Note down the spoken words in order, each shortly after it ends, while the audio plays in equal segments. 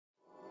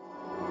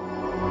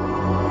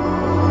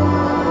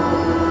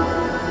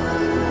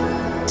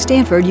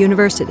Stanford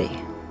University.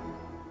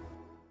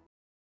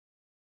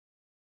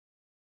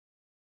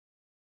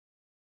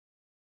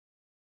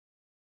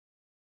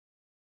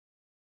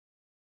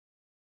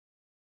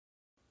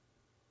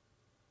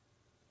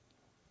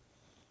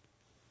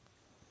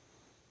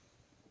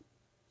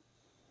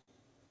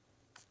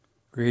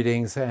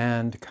 Greetings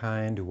and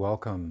kind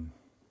welcome.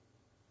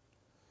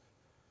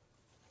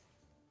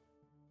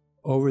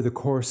 Over the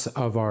course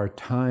of our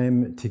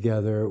time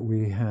together,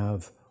 we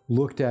have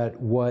looked at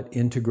what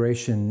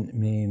integration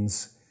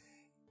means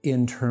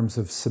in terms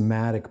of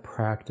somatic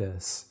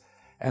practice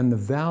and the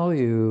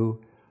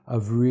value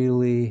of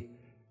really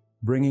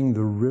bringing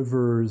the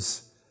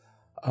rivers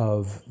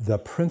of the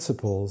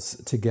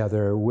principles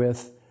together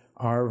with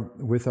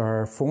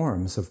our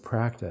forms of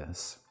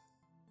practice.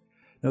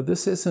 Now,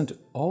 this isn't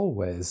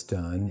always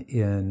done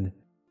in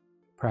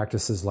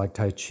practices like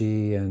Tai Chi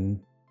and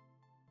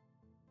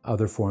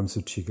other forms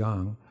of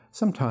Qigong.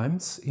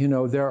 Sometimes,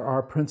 there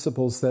are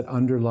principles that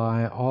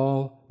underlie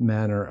all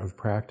manner of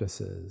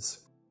practices.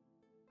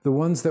 The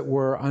ones that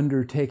we're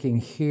undertaking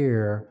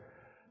here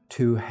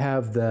to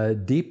have the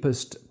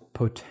deepest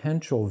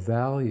potential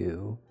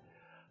value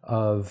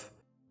of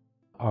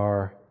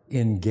our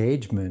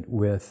engagement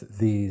with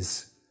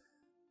these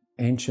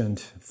ancient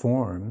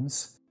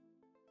forms.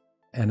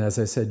 And as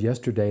I said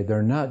yesterday,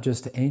 they're not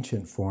just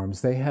ancient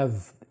forms, they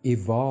have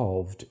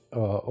evolved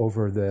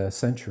over the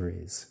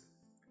centuries.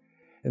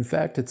 In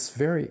fact, it's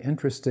very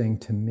interesting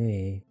to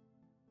me,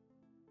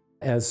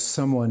 as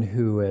someone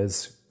who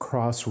has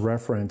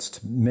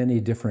cross-referenced many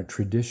different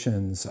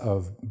traditions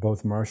of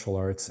both martial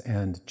arts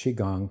and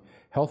Qigong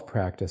health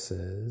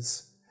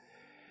practices,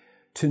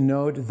 to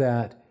note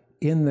that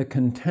in the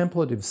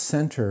contemplative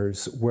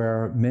centers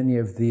where many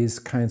of these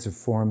kinds of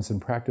forms and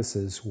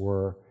practices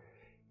were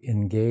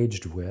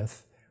engaged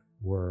with,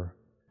 were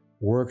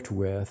worked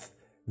with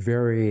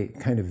very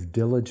kind of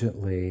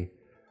diligently,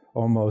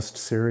 almost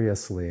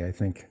seriously, I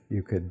think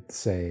you could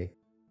say,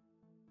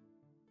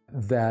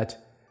 that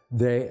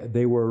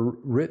they were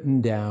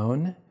written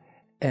down,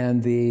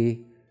 and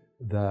the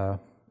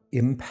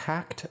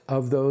impact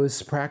of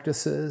those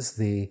practices,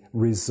 the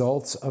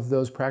results of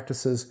those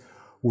practices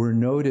were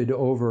noted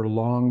over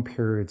long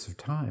periods of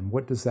time.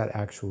 What does that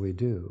actually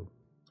do?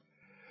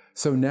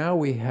 So now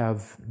we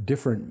have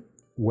different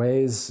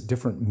ways,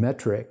 different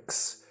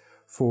metrics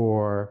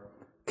for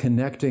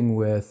connecting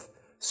with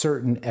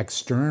certain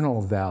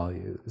external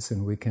values,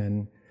 and we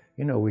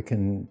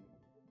can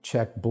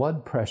check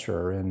blood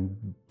pressure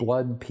and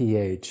blood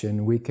pH,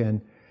 and we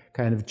can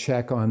kind of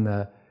check on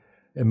the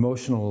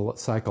emotional,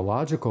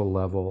 psychological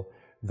level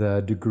the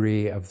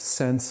degree of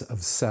sense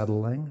of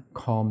settling,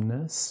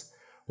 calmness,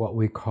 what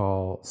we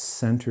call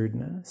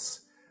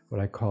centeredness, what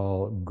I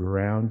call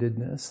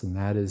groundedness, and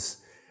that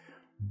is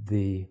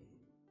the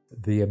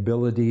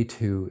ability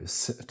to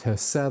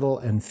settle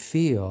and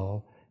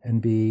feel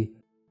and be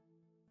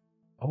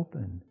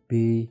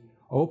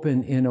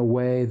open in a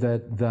way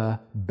that the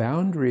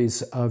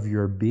boundaries of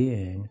your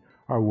being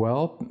are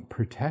well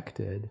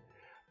protected,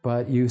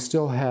 but you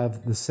still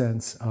have the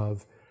sense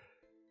of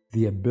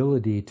the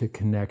ability to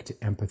connect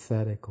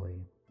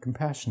empathetically,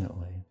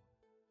 compassionately.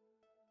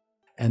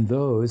 And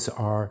those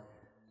are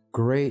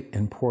great,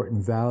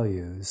 important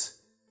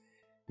values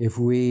if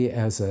we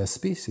as a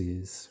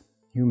species,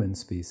 human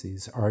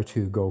species, are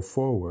to go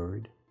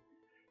forward,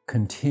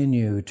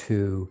 continue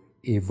to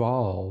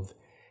evolve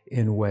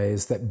in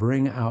ways that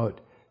bring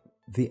out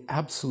the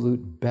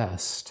absolute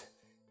best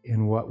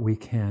in what we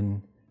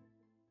can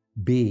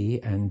be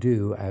and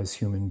do as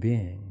human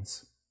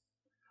beings.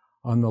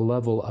 On the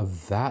level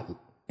of that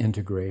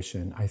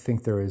integration, I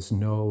think there is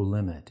no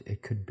limit.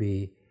 It could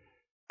be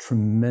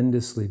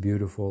tremendously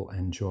beautiful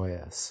and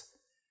joyous.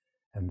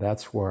 And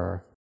that's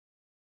where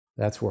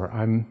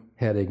I'm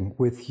heading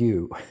with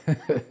you.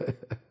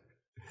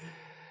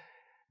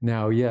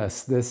 Now,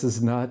 yes, this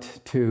is not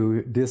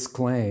to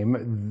disclaim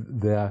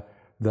the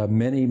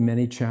many,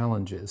 many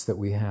challenges that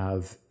we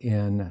have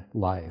in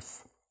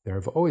life. There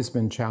have always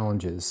been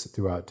challenges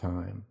throughout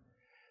time.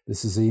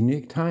 This is a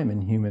unique time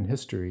in human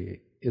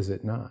history, is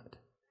it not?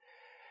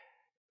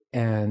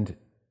 And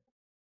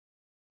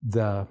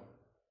the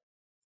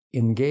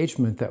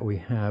engagement that we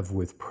have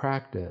with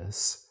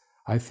practice,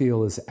 I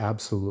feel, is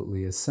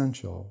absolutely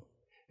essential.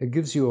 It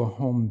gives you a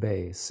home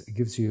base. It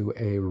gives you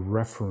a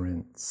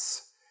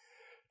reference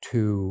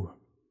to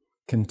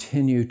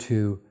continue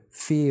to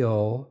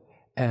feel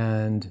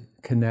and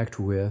connect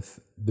with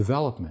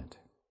development.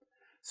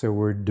 So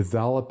we're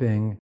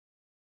developing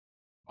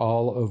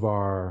all of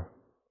our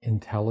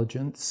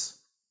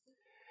intelligence,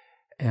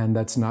 and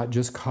that's not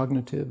just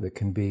cognitive. It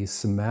can be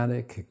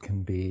somatic, it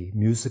can be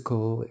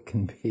musical, it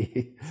can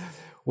be,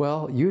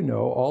 well,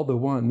 all the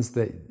ones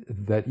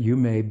that you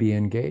may be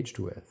engaged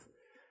with,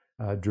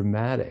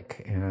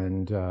 dramatic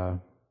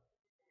and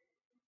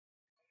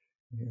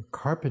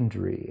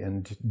carpentry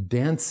and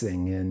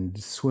dancing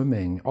and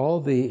swimming,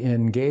 all the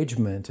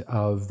engagement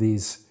of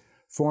these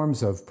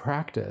forms of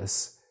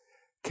practice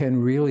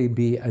can really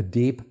be a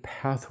deep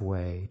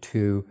pathway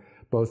to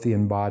both the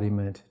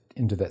embodiment,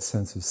 into that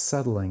sense of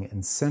settling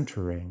and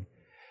centering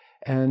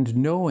and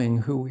knowing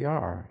who we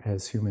are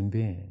as human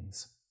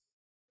beings.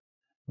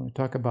 When we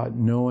talk about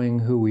knowing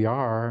who we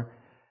are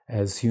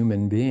as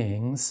human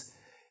beings,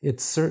 it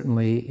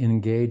certainly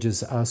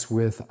engages us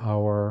with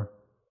our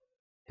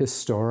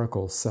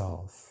historical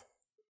self,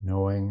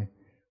 knowing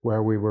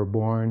where we were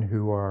born,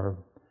 who our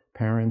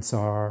parents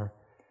are,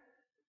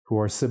 who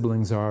our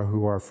siblings are,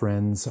 who our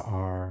friends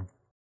are,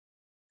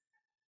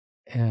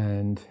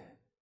 and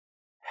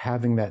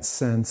having that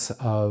sense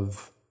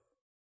of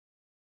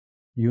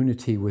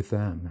unity with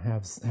them,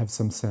 have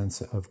some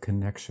sense of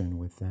connection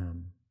with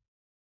them.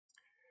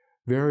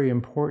 Very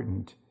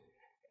important.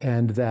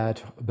 And that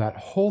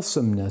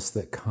wholesomeness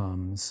that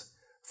comes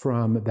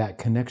from that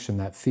connection,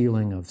 that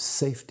feeling of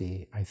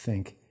safety, I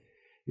think,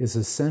 is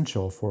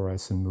essential for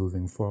us in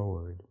moving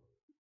forward.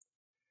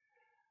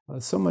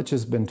 So much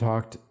has been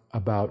talked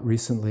about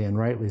recently, and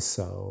rightly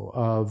so,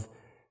 of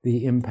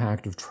the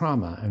impact of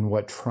trauma and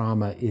what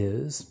trauma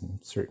is, to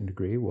a certain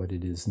degree, what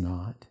it is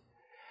not,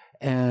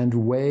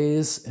 and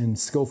ways and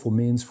skillful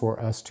means for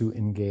us to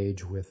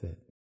engage with it.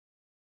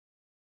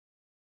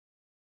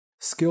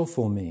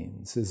 Skillful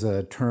means is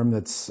a term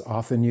that's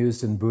often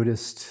used in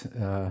Buddhist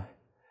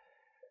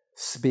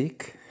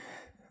speak.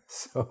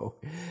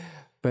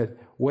 But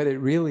what it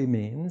really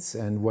means,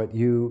 and what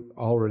you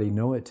already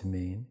know it to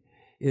mean,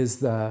 is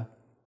the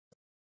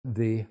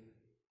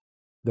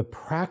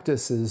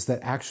practices that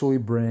actually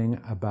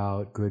bring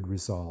about good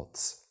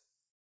results,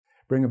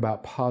 bring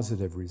about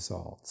positive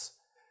results.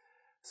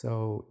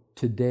 So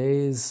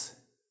today's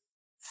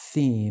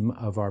theme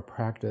of our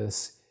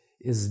practice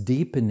is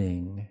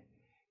deepening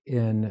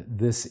in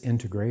this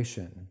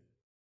integration.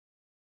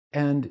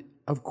 And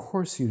of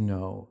course you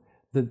know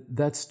that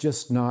that's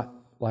just not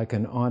like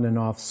an on and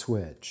off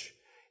switch.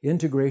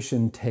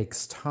 Integration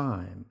takes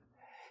time,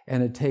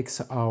 and it takes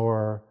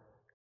our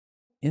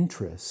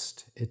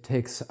interest. It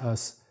takes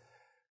us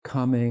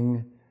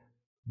coming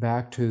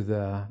back to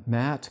the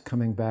mat,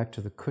 coming back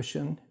to the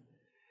cushion,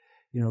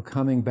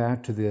 coming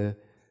back to the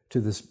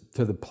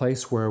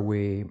place where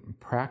we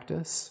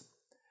practice,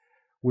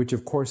 which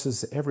of course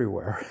is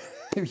everywhere.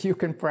 You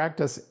can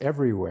practice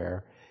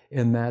everywhere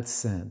in that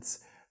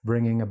sense,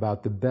 bringing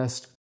about the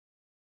best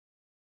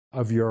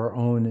of your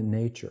own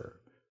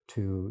nature,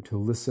 to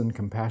listen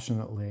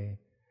compassionately,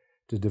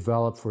 to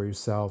develop for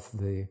yourself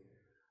the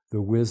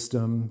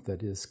wisdom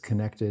that is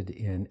connected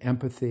in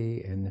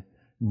empathy and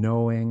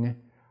knowing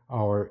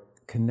our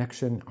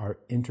connection, our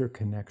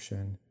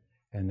interconnection,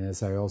 and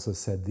as I also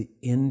said, the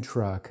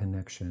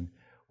intra-connection,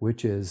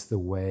 which is the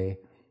way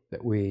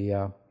that we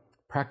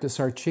practice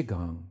our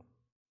Qigong.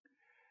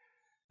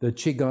 The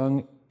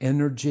Qigong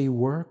energy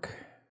work,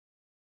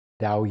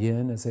 Dao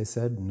Yin, as I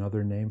said,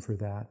 another name for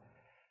that,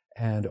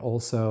 and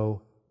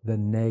also the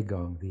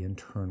neigong, the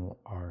internal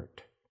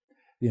art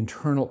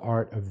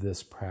of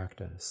this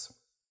practice.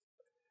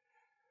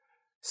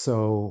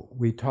 So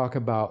we talk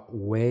about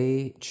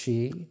Wei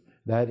Qi,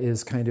 that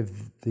is kind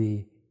of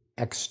the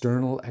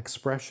external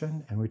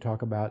expression, and we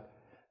talk about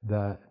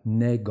the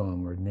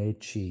neigong or nei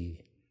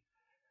qi,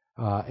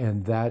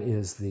 and that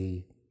is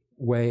the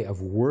way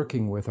of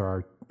working with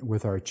our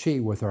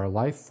qi, with our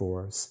life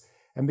force,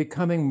 and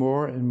becoming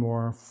more and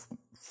more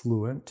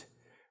fluent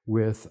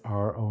with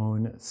our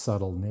own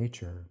subtle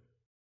nature.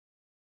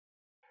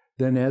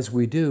 Then as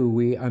we do,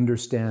 we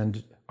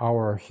understand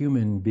our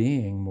human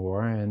being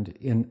more, and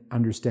in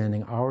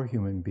understanding our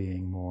human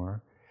being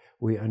more,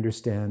 we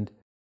understand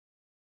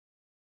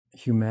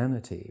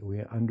humanity.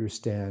 We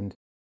understand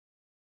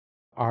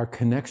our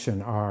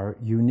connection, our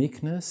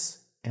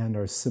uniqueness, and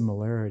our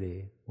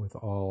similarity with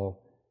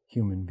all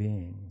human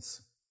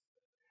beings.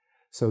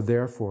 So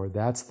therefore,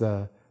 that's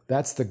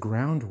the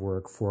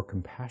groundwork for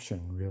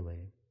compassion,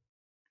 really.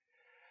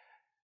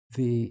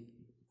 The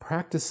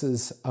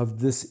practices of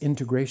this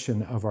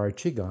integration of our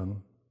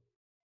Qigong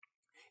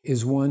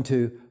is one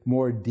to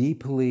more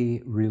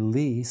deeply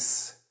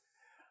release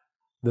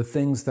the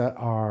things that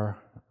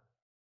are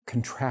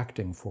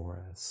contracting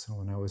for us. So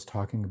when I was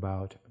talking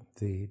about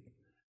the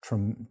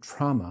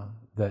trauma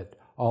that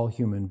all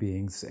human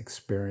beings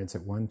experience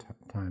at one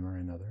time or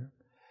another,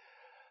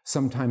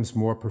 sometimes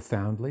more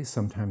profoundly,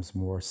 sometimes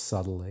more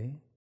subtly.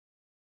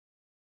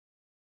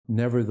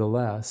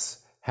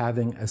 Nevertheless,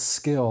 having a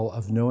skill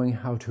of knowing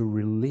how to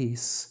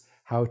release,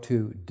 how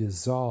to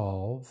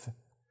dissolve,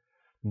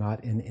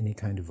 not in any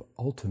kind of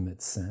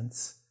ultimate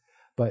sense,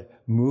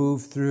 but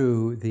move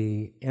through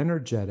the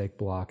energetic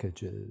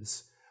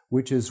blockages,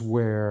 which is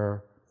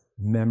where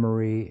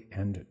memory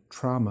and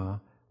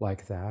trauma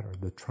like that, or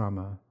the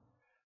trauma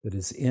that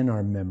is in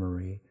our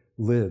memory,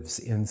 lives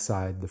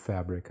inside the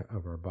fabric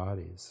of our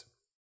bodies.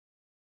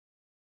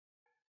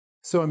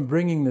 So I'm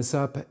bringing this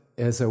up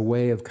as a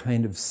way of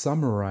kind of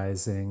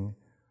summarizing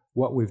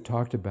what we've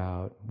talked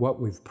about, what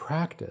we've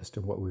practiced,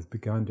 and what we've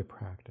begun to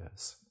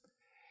practice.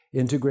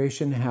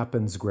 Integration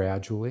happens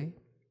gradually,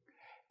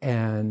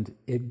 and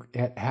it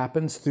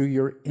happens through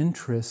your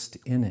interest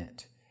in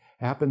it.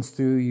 It happens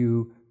through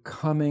you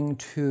coming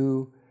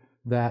to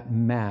that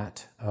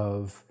mat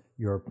of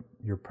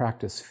your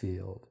practice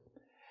field.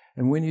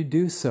 And when you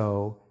do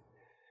so,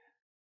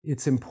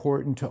 it's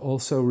important to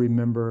also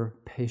remember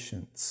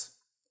patience,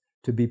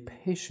 to be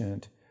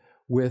patient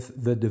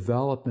with the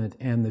development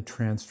and the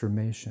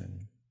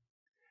transformation.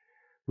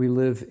 We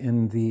live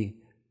in the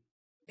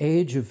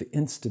age of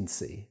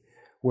instancy,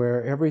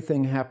 where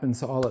everything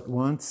happens all at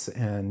once,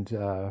 and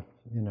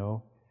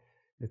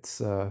it's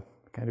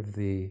kind of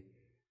the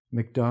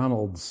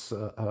McDonald's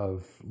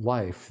of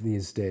life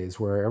these days,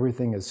 where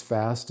everything is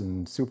fast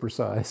and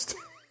supersized.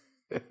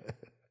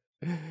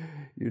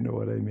 You know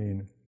what I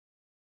mean.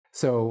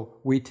 So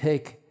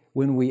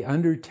when we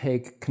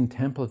undertake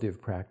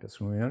contemplative practice,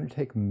 when we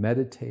undertake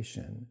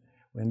meditation,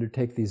 we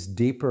undertake these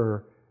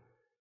deeper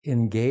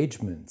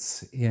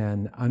engagements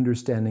in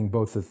understanding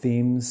both the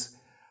themes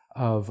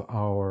of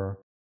our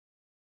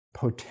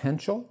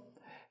potential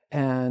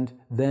and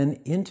then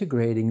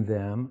integrating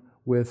them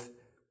with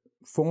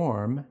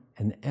form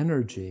and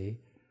energy,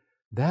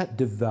 that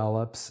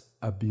develops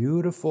a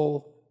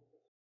beautiful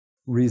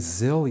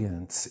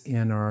resilience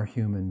in our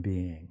human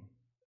being.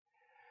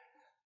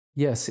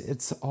 Yes,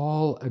 it's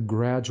all a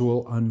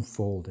gradual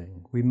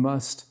unfolding. We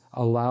must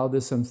allow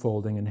this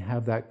unfolding and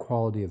have that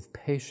quality of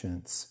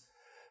patience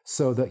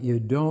so that you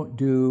don't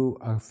do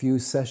a few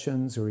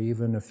sessions or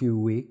even a few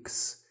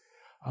weeks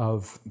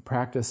of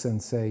practice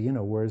and say,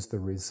 where's the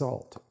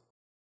result?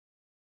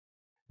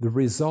 The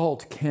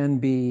result can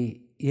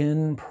be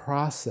in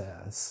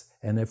process,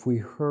 and if we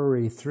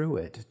hurry through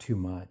it too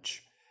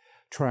much,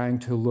 trying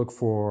to look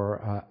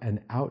for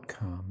an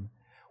outcome,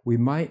 we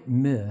might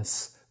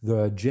miss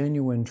the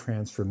genuine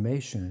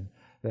transformation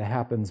that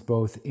happens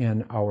both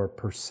in our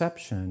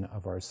perception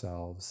of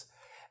ourselves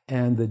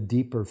and the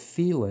deeper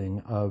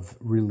feeling of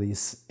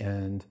release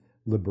and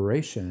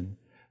liberation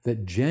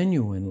that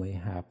genuinely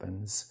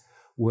happens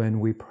when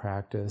we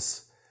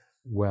practice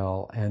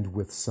well and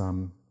with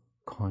some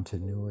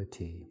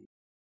continuity.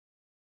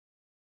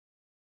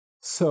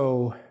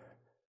 So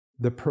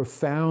the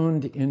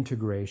profound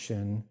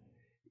integration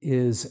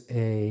is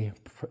a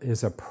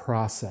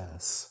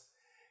process,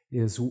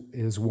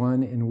 is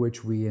one in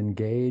which we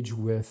engage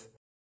with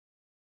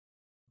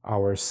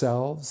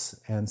ourselves,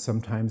 and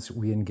sometimes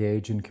we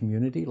engage in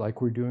community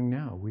like we're doing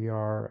now. We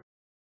are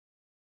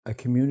a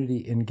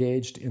community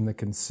engaged in the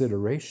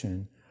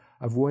consideration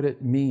of what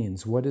it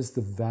means, what is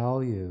the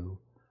value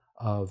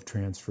of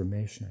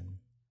transformation.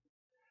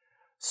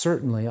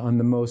 Certainly, on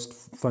the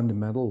most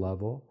fundamental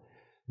level,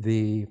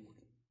 the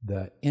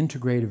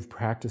integrative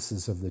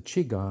practices of the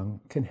Qigong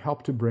can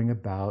help to bring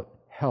about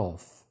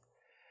health.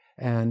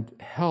 And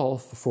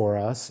health for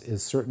us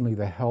is certainly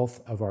the health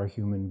of our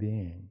human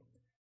being.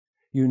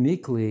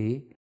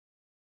 Uniquely,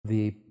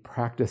 the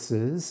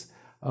practices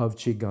of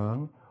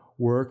Qigong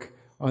work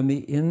on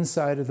the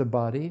inside of the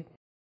body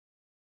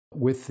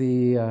with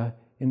the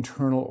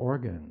internal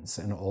organs,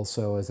 and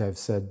also, as I've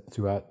said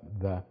throughout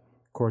the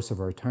course of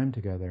our time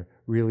together,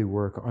 really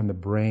work on the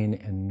brain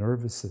and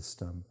nervous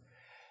system,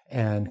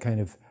 and kind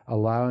of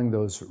allowing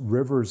those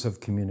rivers of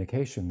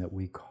communication that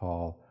we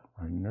call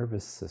our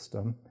nervous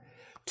system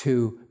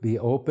to be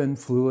open,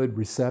 fluid,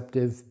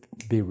 receptive,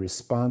 be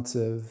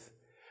responsive.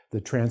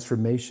 The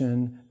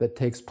transformation that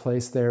takes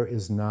place there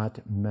is not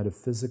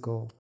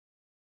metaphysical.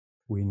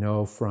 We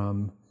know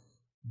from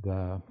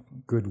the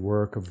good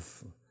work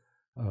of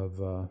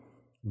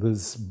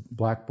Liz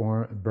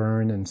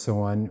Blackburn and so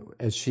on,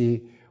 as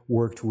she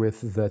worked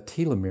with the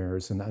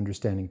telomeres and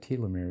understanding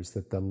telomeres,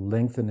 that the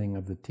lengthening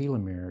of the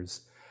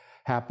telomeres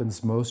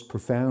happens most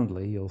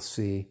profoundly. You'll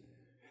see,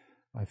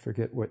 I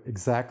forget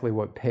exactly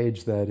what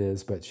page that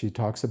is, but she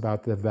talks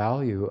about the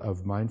value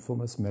of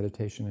mindfulness,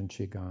 meditation, and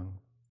Qigong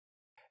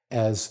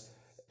as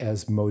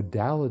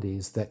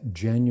modalities that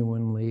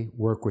genuinely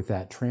work with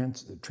that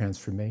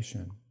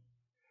transformation.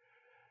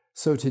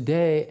 So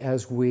today,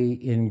 as we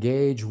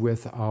engage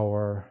with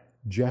our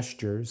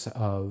gestures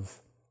of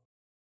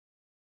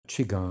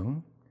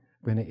Qigong, I'm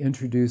going to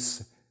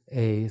introduce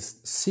a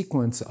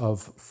sequence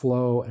of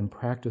flow and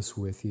practice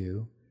with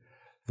you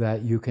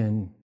that you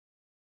can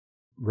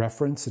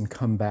reference and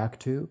come back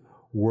to,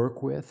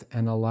 work with,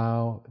 and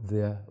allow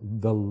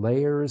the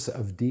layers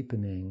of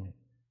deepening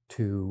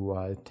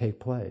to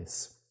take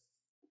place.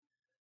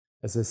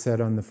 As I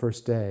said on the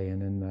first day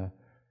and in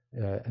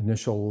the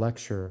initial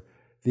lecture,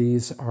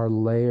 these are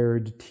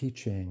layered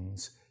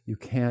teachings. You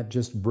can't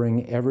just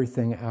bring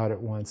everything out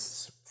at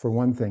once. For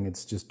one thing,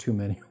 it's just too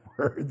many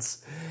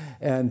words.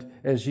 And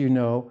as you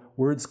know,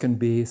 words can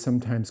be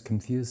sometimes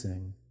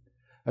confusing,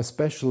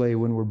 especially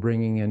when we're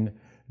bringing in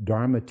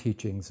dharma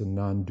teachings and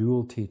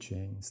non-dual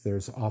teachings.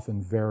 There's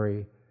often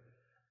very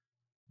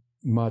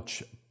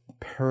much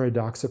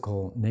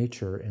paradoxical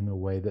nature in the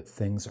way that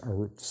things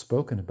are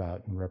spoken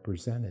about and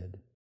represented.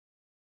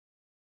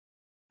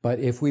 But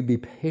if we be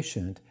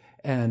patient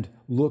and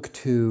look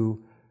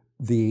to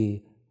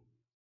the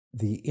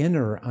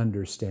inner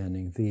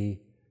understanding, the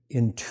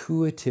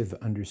intuitive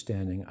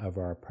understanding of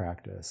our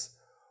practice,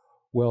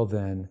 well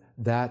then,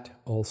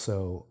 that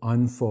also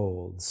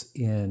unfolds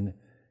in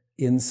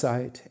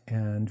insight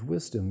and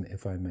wisdom,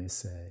 if I may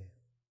say.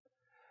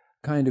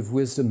 kind of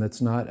wisdom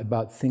that's not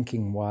about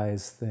thinking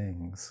wise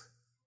things.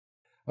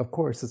 Of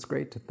course, it's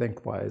great to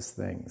think wise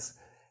things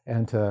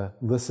and to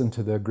listen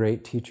to the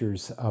great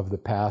teachers of the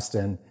past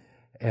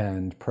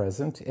and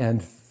present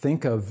and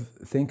think of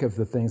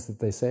the things that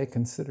they say.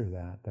 Consider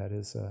that. That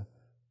is a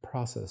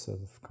process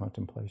of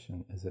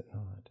contemplation, is it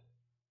not?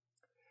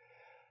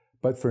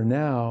 But for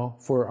now,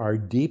 for our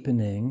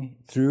deepening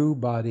through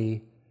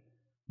body,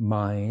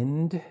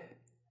 mind,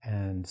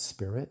 and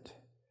spirit,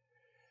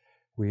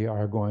 we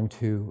are going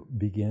to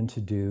begin to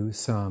do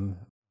some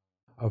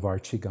of our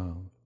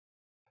Qigong.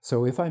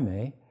 So if I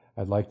may,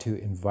 I'd like to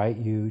invite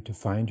you to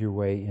find your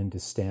way into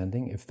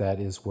standing, if that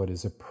is what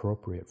is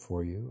appropriate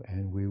for you,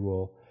 and we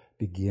will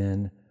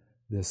begin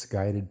this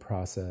guided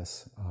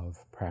process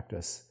of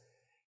practice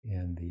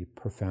in the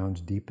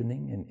profound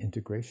deepening and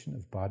integration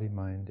of body,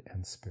 mind,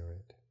 and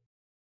spirit.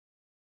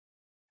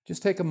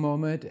 Just take a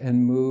moment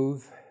and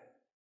move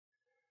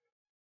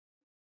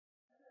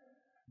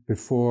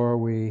before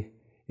we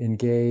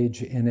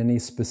engage in any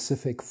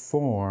specific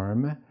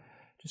form.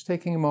 Just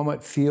taking a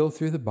moment, feel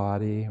through the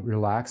body,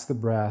 relax the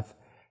breath,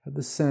 have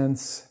the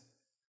sense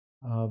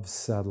of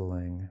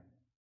settling.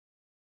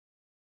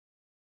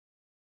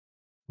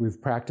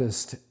 We've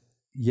practiced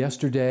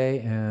yesterday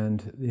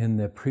and in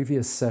the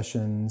previous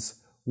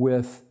sessions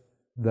with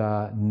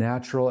the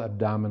natural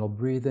abdominal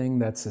breathing.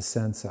 That's a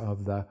sense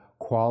of the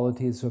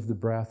qualities of the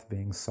breath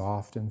being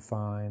soft and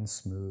fine,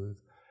 smooth,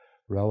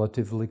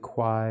 relatively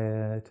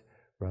quiet,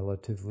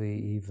 relatively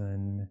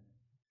even,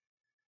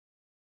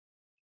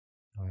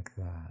 like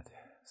that.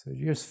 So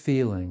just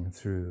feeling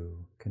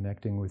through,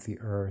 connecting with the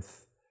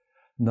earth.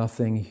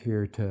 Nothing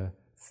here to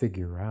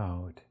figure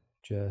out,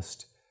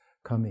 just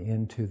come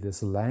into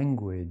this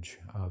language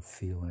of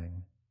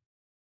feeling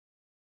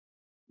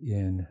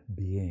in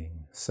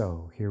being.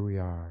 So here we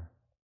are,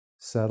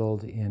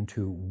 settled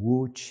into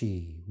Wu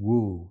Qi,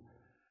 Wu,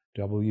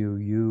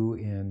 W-U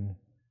in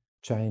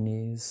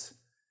Chinese,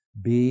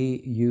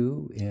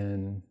 B-U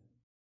in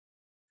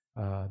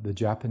the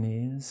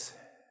Japanese,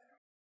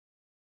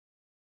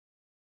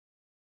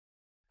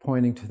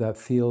 pointing to that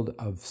field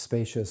of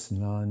spacious,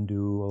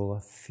 non-dual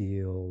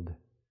field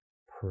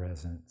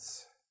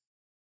presence.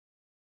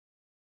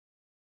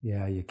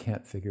 Yeah, you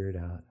can't figure it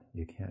out.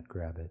 You can't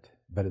grab it,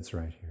 but it's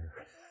right here.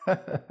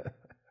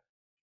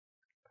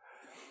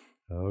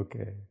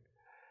 Okay.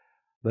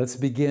 Let's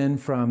begin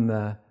from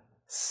the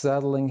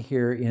settling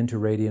here into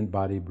radiant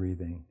body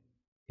breathing.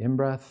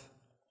 In-breath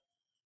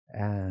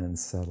and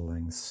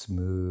settling,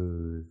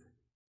 smooth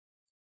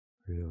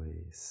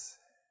release.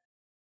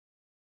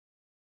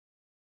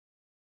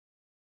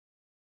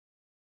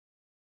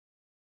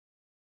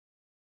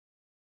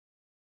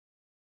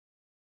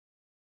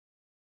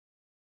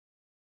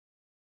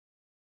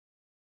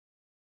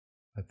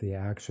 Let the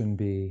action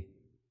be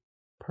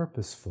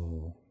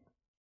purposeful.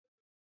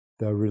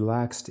 The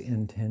relaxed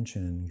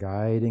intention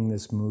guiding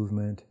this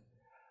movement,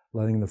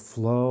 letting the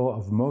flow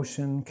of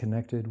motion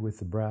connected with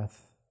the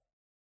breath,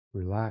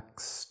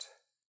 relaxed,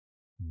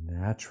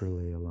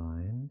 naturally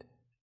aligned.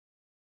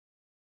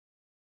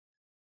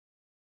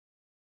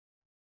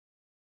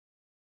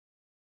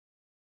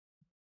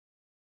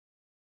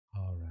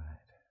 All right,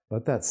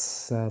 let that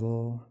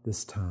settle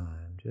this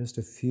time. Just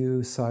a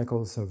few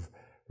cycles of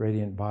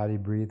radiant body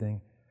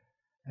breathing,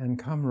 and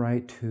come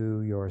right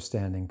to your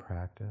standing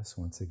practice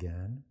once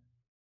again.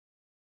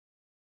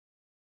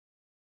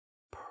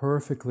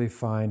 Perfectly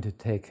fine to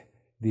take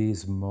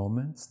these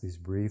moments, these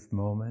brief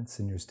moments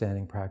in your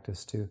standing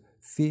practice to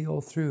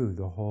feel through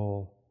the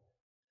whole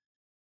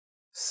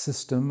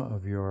system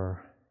of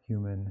your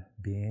human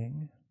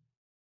being.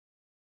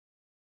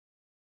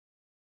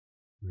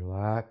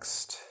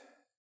 Relaxed.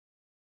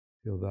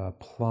 Feel the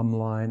plumb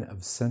line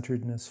of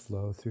centeredness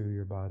flow through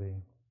your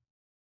body.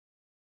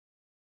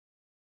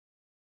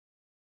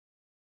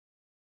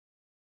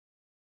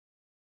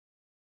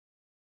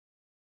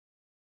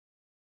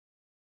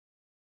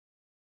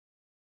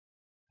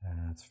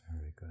 That's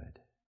very good.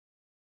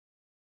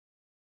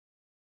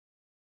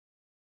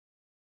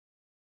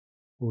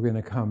 We're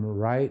going to come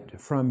right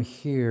from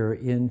here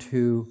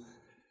into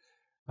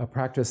a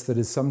practice that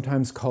is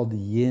sometimes called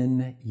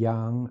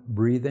yin-yang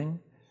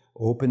breathing,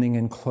 opening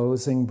and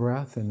closing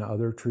breath in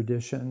other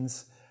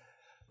traditions.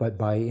 But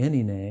by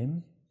any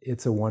name,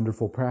 it's a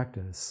wonderful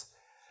practice.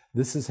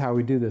 This is how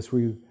we do this.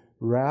 We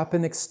wrap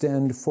and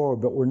extend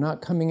forward, but we're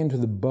not coming into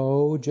the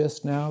bow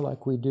just now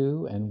like we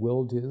do and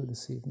will do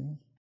this evening.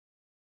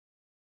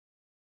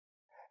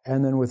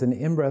 And then with an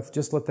in-breath,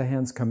 just let the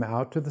hands come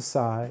out to the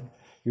side.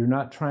 You're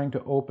not trying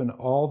to open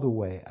all the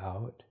way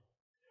out.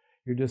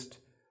 You're just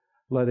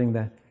letting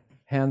the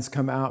hands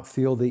come out,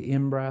 feel the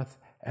in-breath,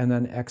 and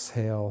then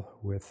exhale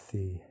with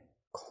the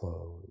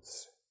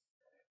close.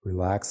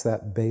 Relax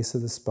that base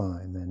of the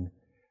spine, then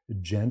a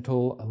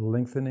gentle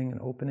lengthening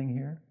and opening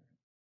here.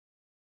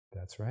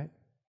 That's right.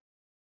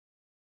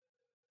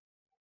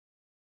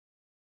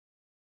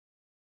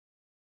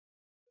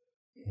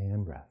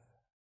 In-breath.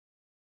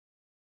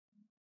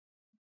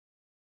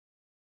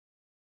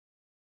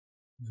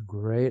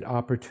 Great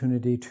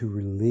opportunity to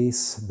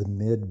release the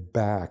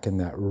mid-back and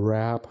that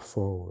wrap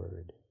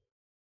forward.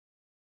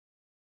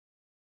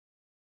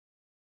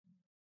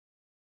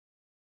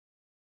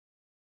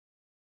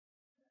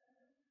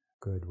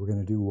 Good. We're going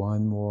to do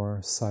one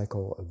more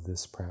cycle of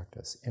this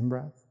practice.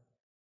 In-breath.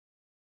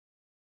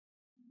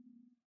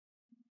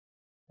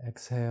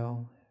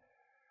 Exhale.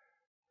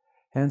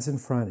 Hands in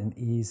front and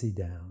easy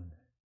down.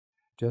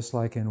 Just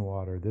like in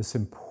water, this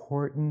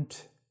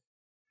important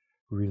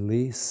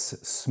release,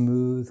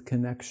 smooth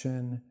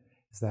connection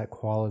is that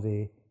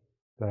quality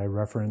that I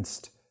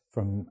referenced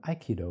from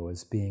Aikido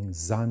as being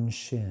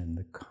zanshin,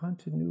 the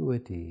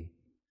continuity.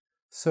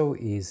 So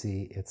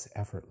easy, it's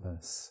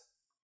effortless.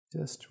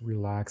 Just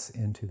relax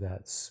into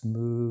that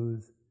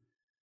smooth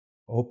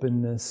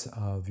openness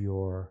of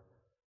your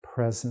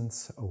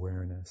presence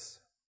awareness.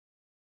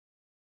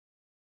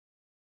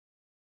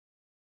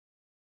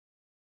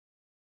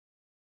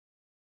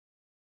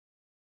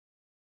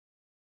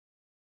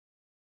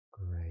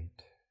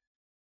 Great.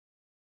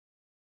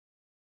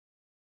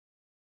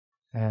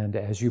 And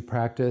as you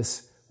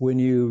practice, when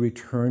you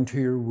return to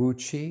your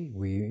wuchi,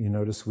 you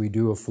notice we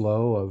do a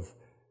flow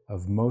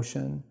of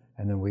motion,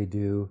 and then we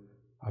do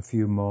a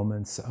few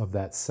moments of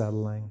that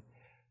settling.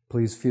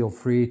 Please feel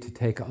free to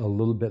take a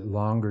little bit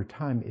longer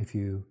time if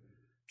you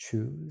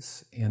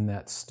choose in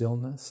that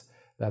stillness.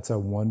 That's a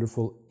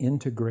wonderful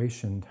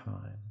integration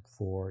time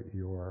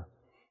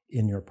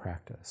in your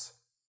practice.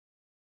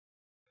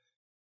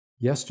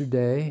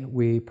 Yesterday,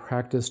 we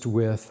practiced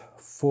with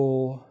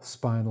full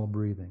spinal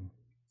breathing.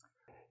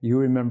 You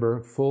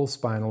remember full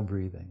spinal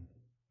breathing.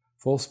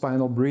 Full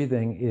spinal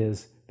breathing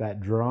is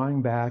that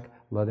drawing back,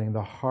 letting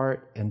the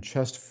heart and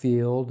chest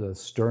feel the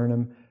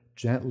sternum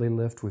gently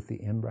lift with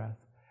the in-breath,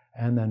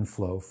 and then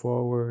flow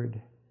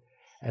forward.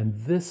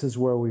 And this is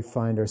where we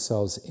find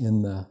ourselves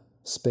in the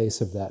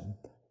space of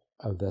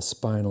the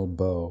spinal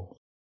bow.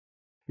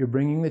 You're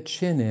bringing the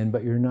chin in,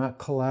 but you're not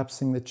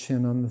collapsing the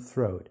chin on the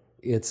throat.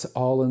 It's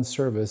all in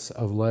service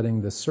of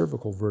letting the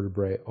cervical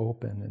vertebrae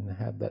open and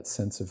have that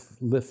sense of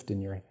lift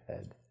in your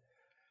head.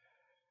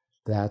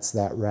 That's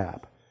that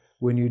wrap.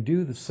 When you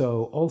do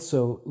so,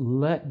 also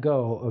let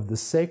go of the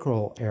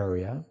sacral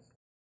area,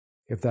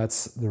 if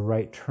that's the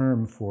right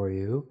term for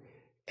you,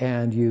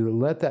 and you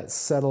let that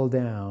settle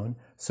down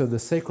so the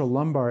sacral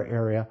lumbar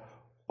area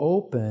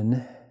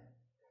open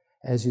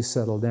as you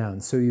settle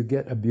down. So you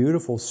get a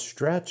beautiful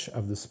stretch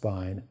of the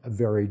spine, a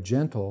very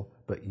gentle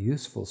but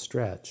useful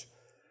stretch.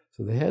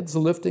 So the head's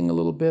lifting a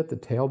little bit, the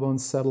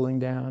tailbone's settling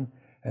down,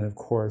 and of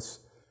course,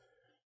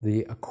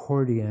 the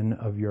accordion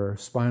of your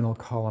spinal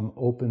column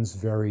opens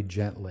very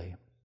gently.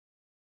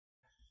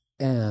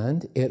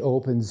 And it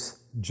opens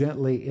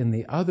gently in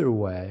the other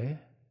way.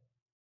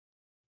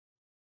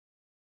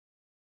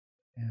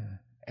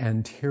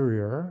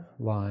 Anterior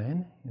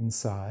line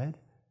inside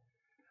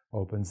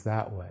opens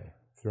that way.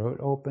 Throat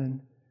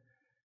open.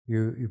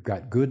 You've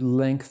got good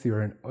length.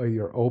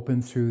 You're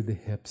open through the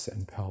hips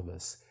and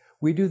pelvis.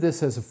 We do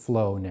this as a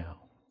flow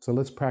now. So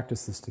let's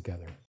practice this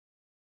together.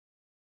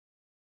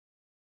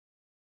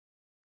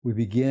 We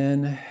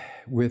begin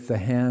with the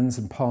hands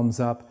and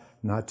palms up,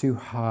 not too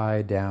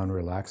high down,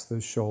 relax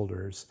those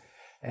shoulders.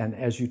 And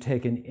as you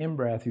take an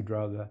in-breath, you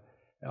draw the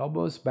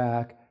elbows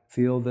back,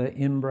 feel the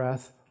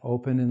in-breath,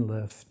 open and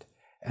lift,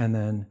 and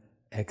then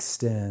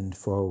extend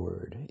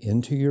forward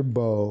into your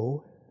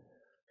bow,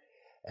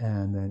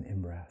 and then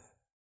in-breath.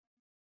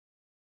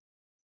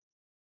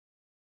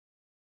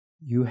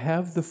 You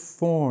have the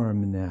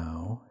form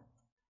now,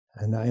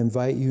 and I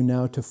invite you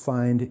now to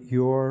find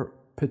your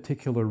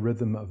particular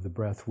rhythm of the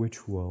breath,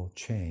 which will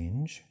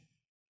change,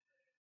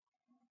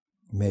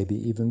 maybe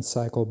even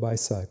cycle by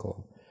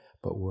cycle,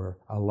 but we're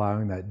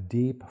allowing that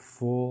deep,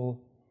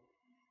 full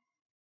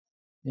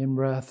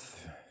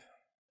in-breath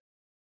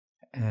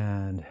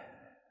and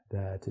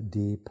that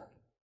deep,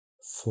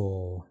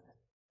 full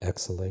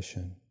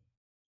exhalation.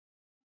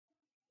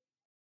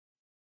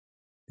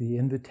 The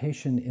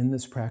invitation in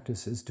this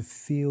practice is to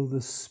feel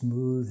the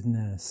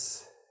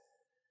smoothness.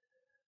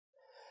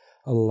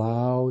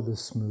 Allow the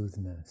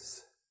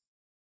smoothness.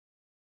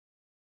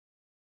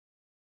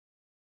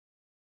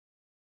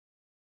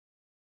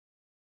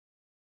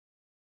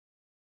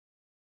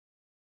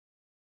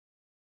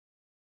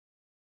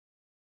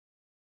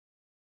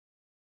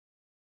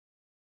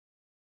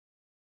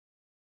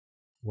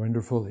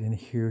 Wonderful in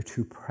here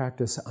to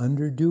practice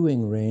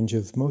underdoing range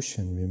of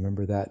motion.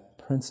 Remember that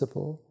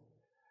principle?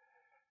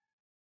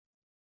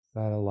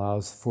 That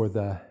allows for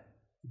the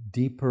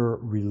deeper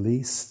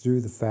release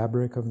through the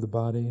fabric of the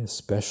body,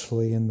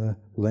 especially in the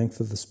length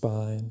of the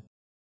spine.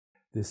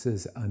 This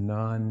is a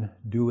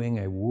non-doing,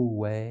 a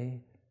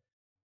wu-wei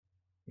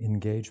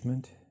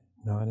engagement,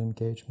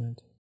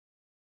 non-engagement.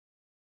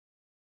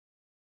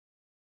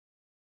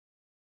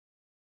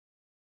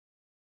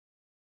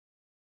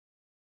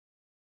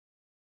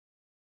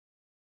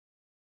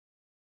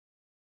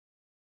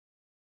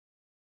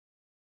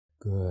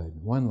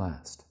 Good. One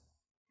last.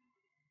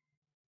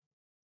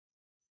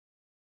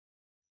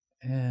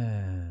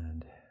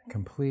 And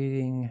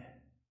completing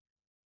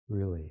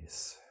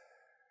release.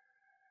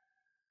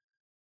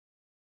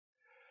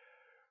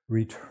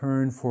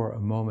 return for a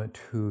moment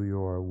to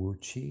your Wu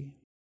Qi.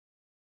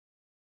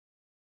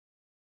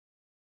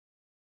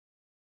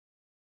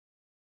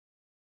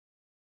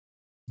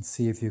 And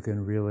see if you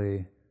can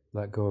really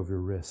let go of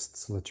your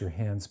wrists. Let your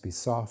hands be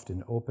soft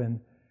and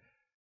open.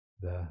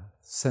 The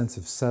sense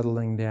of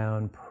settling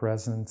down,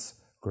 presence,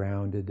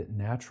 grounded,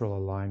 natural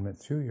alignment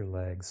through your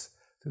legs,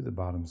 through the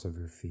bottoms of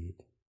your feet.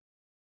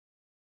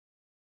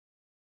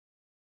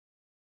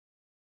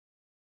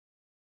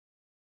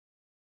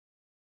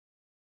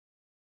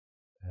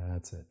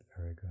 That's it.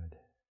 Very good.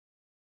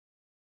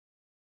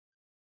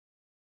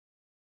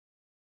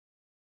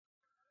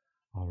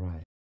 All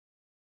right.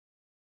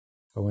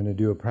 I want to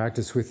do a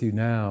practice with you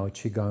now, a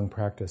Qigong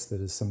practice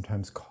that is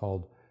sometimes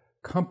called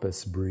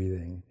compass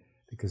breathing,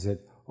 because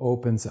it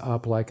opens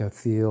up like a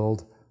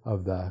field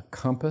of the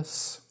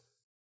compass,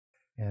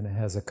 and it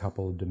has a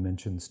couple of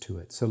dimensions to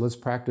it. So let's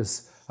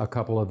practice a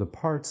couple of the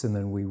parts, and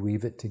then we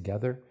weave it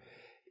together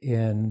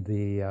in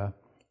the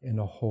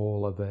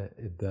whole of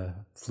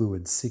the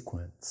fluid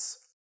sequence.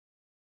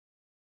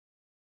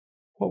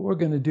 What we're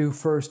going to do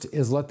first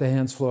is let the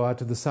hands flow out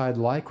to the side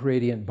like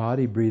radiant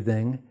body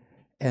breathing.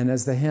 And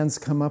as the hands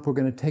come up, we're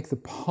going to take the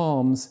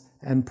palms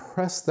and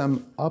press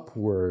them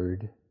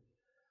upward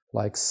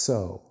like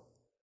so.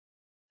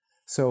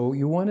 So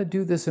you want to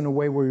do this in a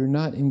way where you're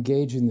not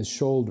engaging the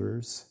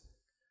shoulders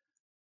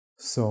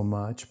so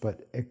much,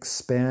 but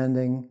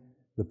expanding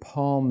the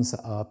palms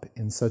up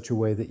in such a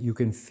way that you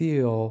can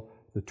feel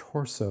the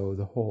torso,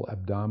 the whole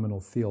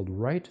abdominal field,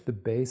 right to the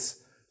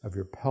base of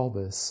your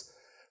pelvis,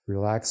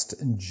 relaxed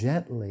and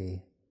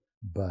gently,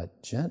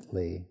 but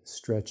gently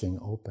stretching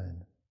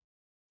open.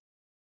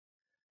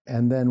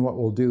 And then what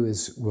we'll do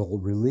is we'll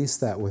release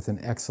that with an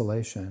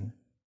exhalation.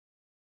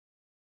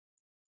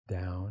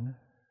 Down.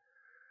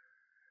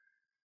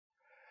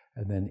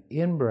 And then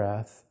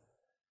in-breath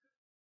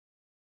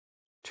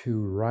to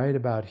right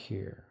about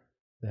here.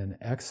 Then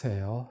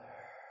exhale.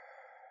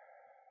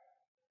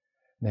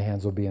 The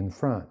hands will be in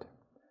front.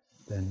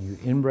 Then you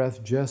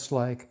in-breath just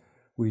like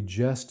we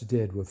just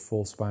did with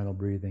full spinal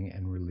breathing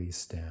and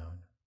release down.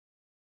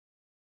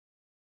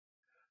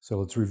 So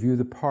let's review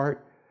the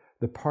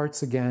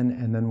parts again,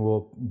 and then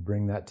we'll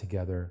bring that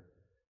together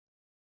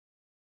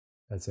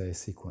as a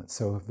sequence.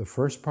 So the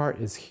first part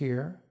is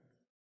here,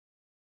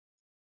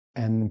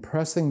 and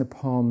pressing the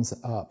palms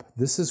up.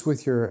 This is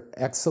with your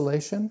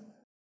exhalation,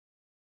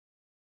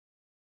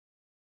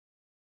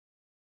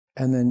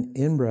 and then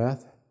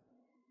in-breath,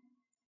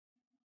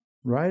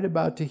 right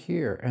about to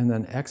here, and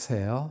then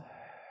exhale,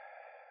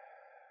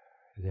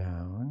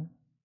 down,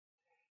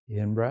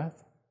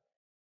 in-breath,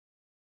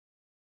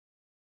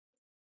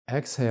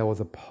 exhale with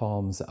the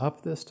palms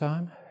up this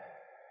time.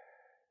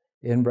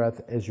 In-breath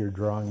as you're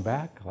drawing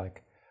back,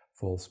 like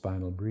full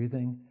spinal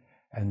breathing,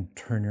 and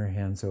turn your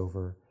hands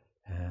over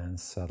and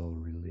subtle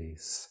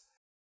release.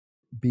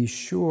 Be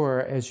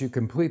sure as you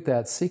complete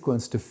that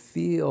sequence to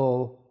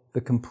feel the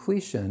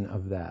completion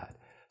of that.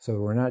 So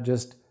we're not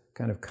just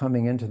kind of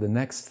coming into the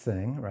next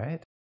thing,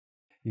 right?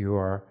 You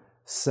are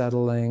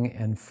settling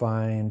and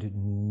find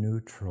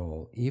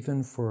neutral,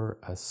 even for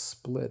a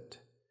split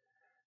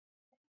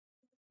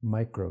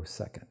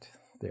microsecond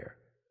there.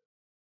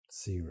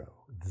 0.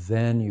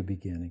 Then you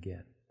begin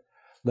again.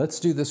 Let's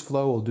do this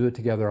flow. We'll do it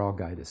together. I'll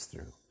guide us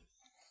through.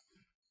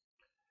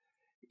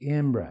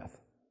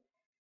 In-breath.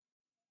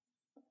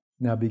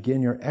 Now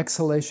begin your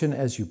exhalation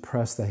as you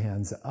press the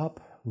hands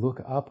up. Look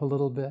up a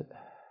little bit.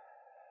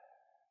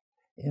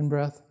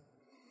 In-breath.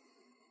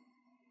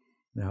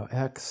 Now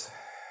ex.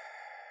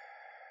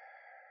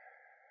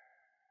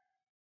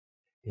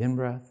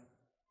 In-breath.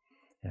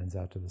 Hands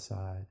out to the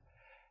side.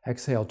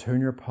 Exhale,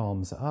 turn your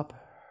palms up.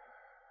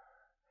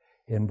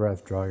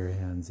 In-breath, draw your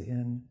hands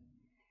in.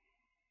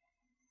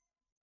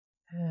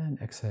 And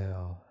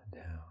exhale,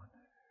 down.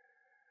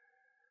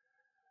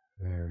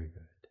 Very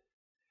good.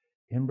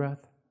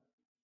 In-breath,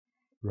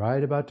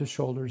 right about to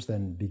shoulders,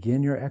 then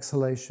begin your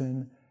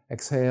exhalation.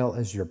 Exhale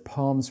as your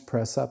palms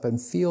press up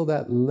and feel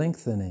that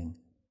lengthening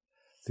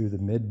through the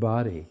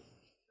mid-body.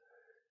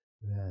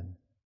 Then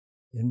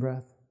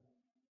in-breath,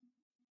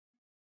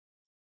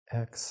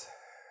 ex.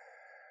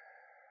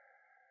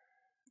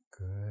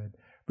 Good.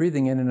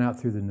 Breathing in and out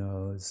through the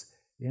nose.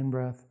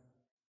 In-breath.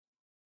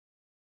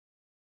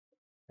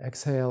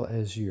 Exhale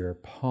as your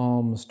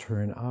palms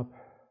turn up.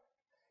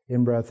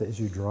 In-breath as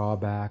you draw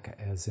back,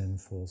 as in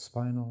full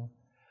spinal.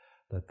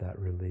 Let that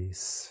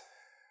release.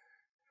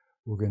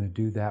 We're going to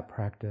do that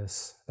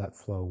practice, that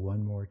flow,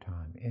 one more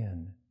time.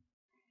 In.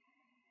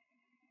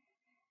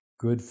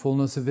 Good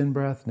fullness of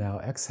in-breath. Now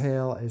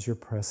exhale as you're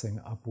pressing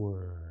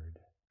upward.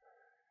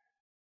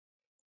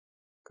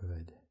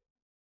 Good.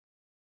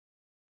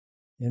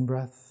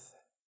 In-breath,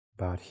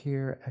 about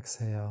here,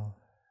 exhale.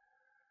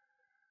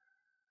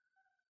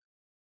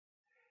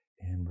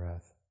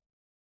 In-breath.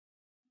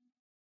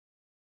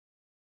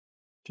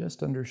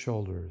 Just under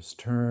shoulders,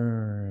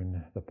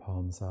 turn the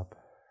palms up.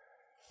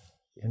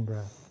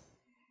 In-breath.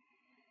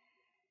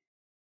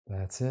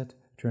 That's it.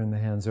 Turn the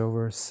hands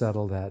over,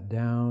 settle that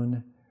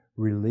down.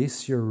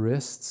 Release your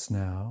wrists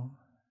now.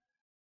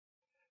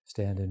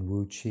 stand in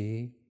Wu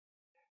Qi.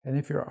 And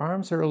if your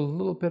arms are a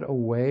little bit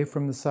away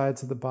from the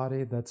sides of the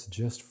body, that's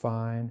just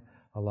fine.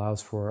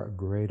 Allows for a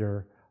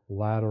greater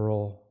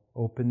lateral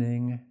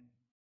opening.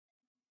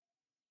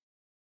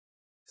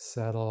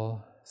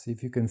 Settle. See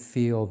if you can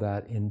feel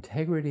that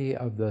integrity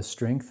of the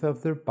strength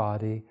of their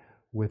body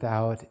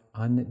without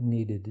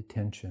unneeded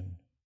tension.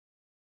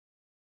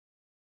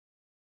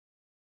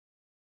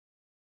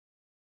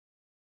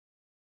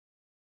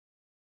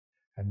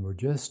 And we're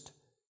just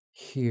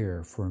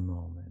here for a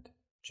moment,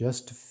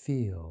 just to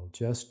feel,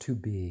 just to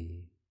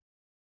be.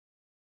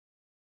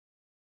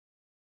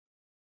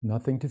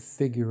 Nothing to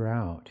figure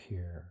out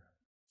here.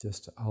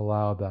 Just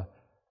allow the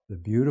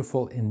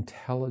beautiful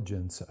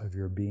intelligence of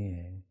your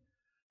being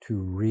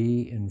to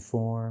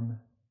re-inform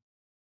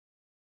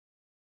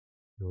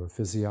your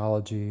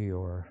physiology,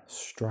 your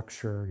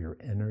structure, your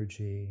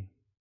energy.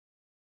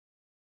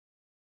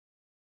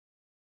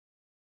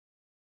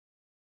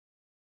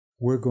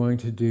 We're going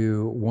to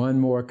do one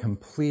more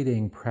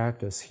completing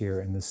practice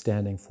here in the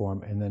standing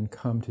form and then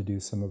come to do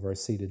some of our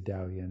seated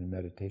Daoyin and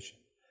meditation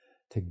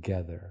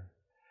together.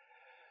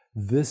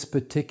 This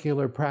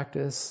particular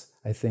practice,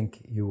 I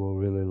think you will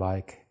really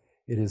like.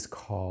 It is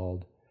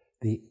called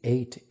the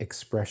 8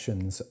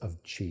 expressions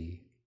of Qi.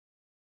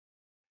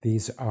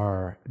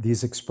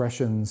 These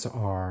expressions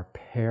are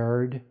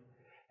paired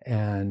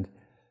and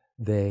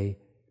they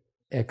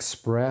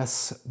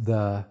express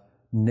the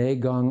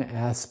neigong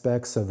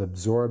aspects of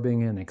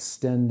absorbing and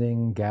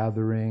extending,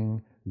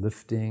 gathering,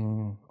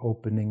 lifting,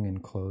 opening,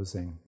 and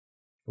closing.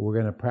 We're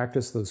going to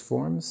practice those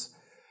forms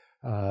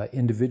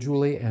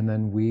individually and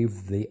then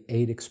weave the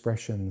 8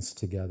 expressions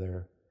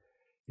together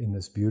in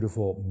this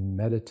beautiful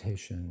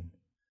meditation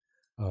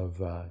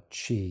of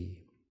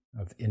Qi,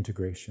 of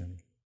integration.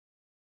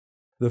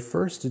 The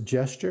first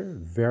gesture,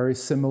 very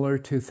similar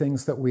to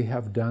things that we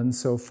have done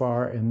so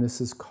far, and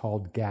this is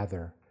called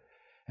gather.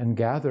 And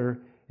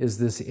gather is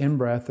this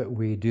in-breath that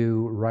we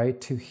do right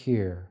to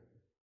here.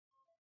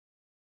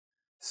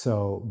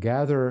 So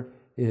gather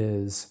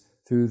is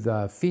through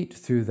the feet,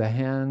 through the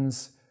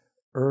hands,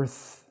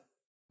 earth,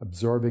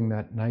 absorbing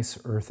that nice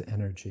earth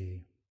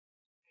energy.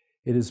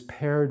 It is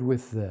paired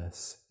with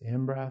this,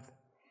 in-breath,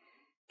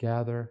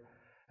 gather,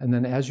 and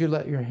then as you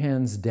let your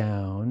hands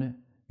down,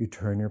 you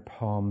turn your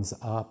palms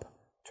up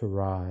to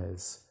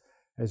rise.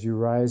 As you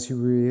rise,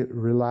 you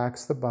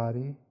relax the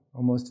body,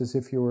 almost as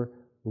if you were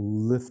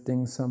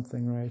lifting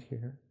something right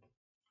here,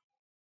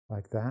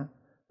 like that.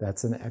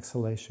 That's an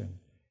exhalation.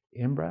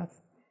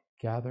 In-breath,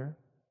 gather.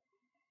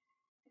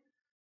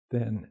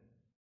 Then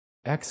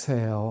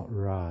exhale,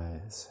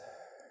 rise.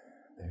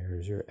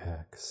 There's your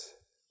X.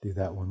 Do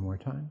that one more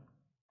time.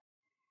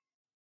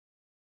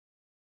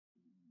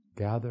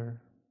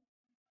 Gather,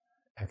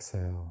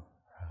 exhale,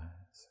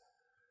 rise.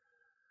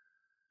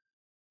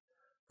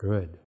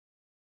 Good.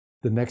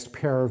 The next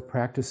pair of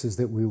practices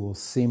that we will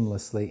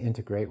seamlessly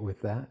integrate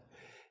with that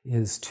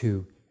is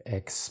to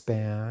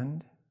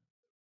expand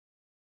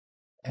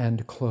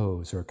and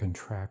close or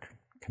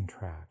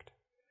contract.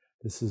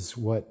 This is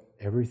what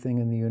everything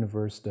in the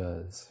universe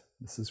does.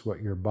 This is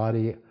what your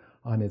body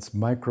on its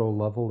micro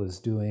level is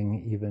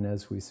doing even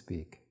as we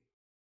speak.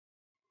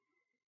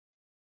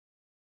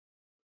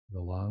 The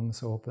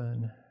lungs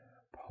open,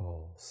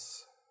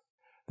 pulse.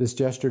 This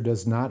gesture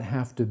does not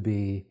have to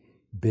be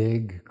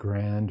big,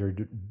 grand, or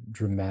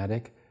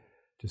dramatic.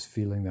 Just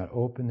feeling that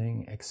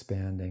opening,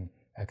 expanding,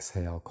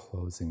 exhale,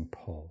 closing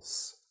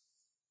pulse.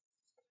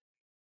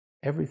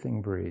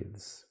 Everything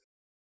breathes.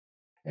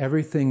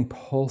 Everything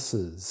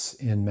pulses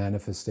in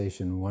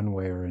manifestation one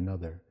way or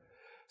another.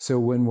 So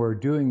when we're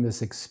doing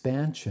this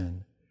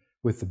expansion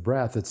with the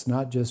breath, it's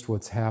not just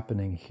what's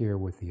happening here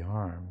with the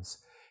arms.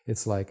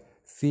 It's like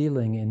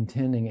feeling,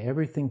 intending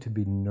everything to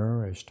be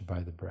nourished by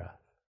the breath,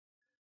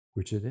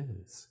 which it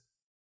is,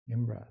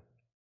 in breath.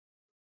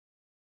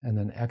 And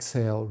then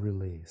exhale,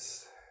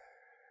 release.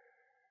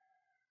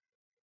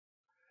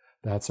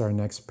 That's our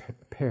next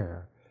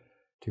pair,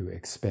 to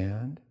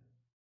expand,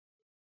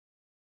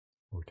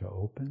 or to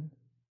open,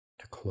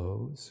 to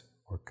close,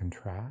 or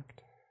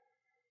contract.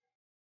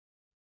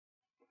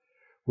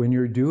 When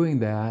you're doing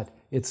that,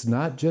 it's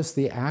not just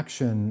the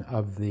action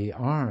of the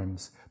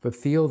arms, but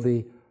feel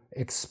the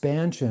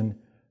expansion,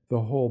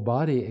 the whole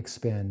body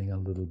expanding a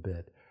little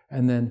bit,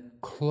 and then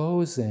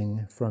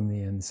closing from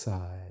the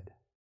inside.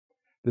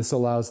 This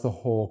allows the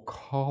whole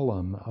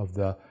column of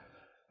the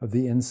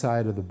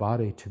inside of the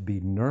body to be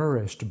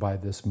nourished by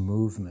this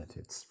movement.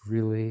 It's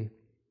really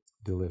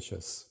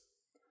delicious.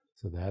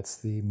 So that's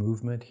the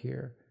movement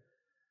here.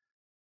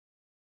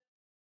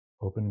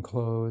 Open,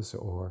 close,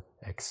 or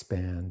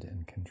expand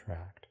and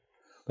contract.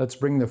 Let's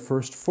bring the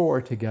first 4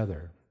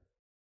 together.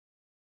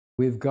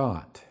 We've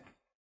got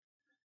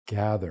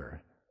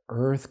gather,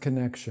 earth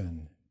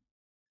connection,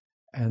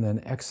 and then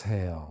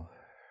exhale,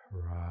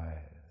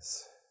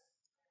 rise.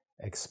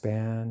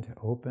 Expand,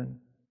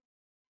 open,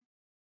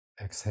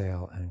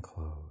 exhale, and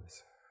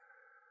close.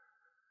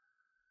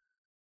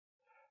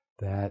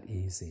 That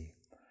easy.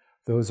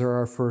 Those are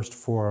our first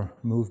 4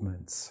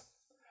 movements.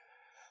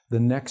 The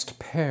next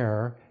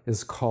pair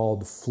is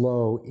called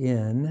flow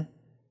in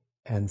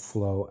and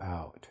flow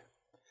out.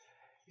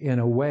 In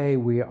a way,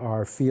 we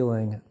are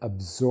feeling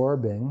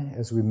absorbing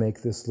as we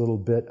make this little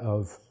bit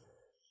of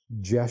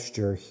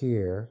gesture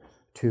here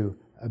to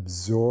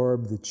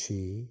absorb the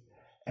qi,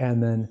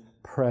 and then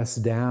press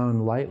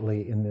down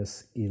lightly in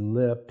this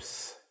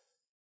ellipse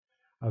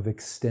of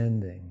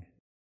extending.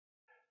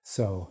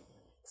 So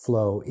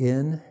flow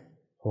in,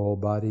 whole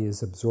body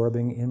is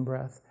absorbing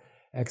in-breath.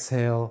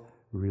 Exhale,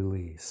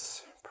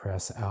 release.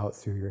 Press out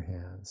through your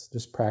hands.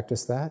 Just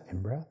practice that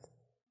in-breath.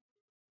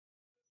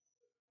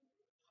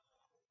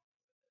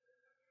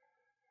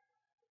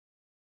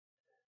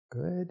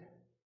 Good.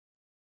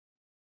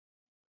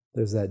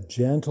 There's that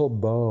gentle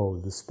bow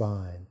of the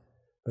spine,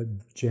 but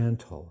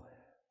gentle.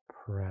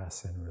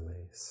 Press and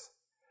release.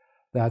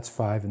 That's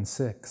 5 and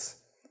 6.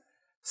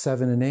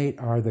 7 and 8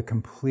 are the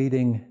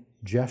completing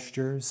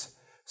gestures.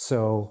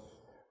 So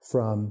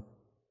from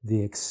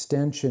the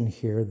extension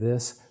here,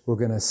 we're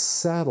going to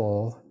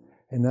settle,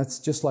 and that's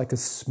just like a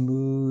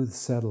smooth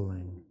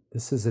settling.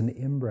 This is an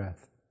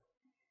in-breath.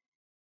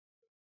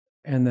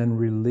 And then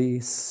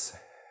release.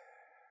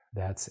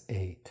 That's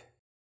 8.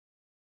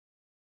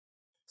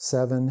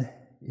 7,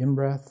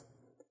 in-breath,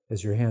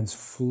 as your hands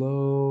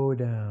flow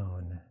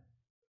down.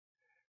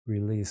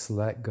 Release,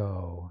 let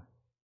go.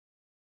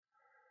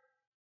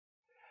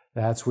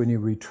 That's when you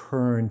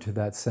return to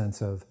that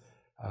sense of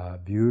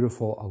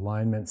beautiful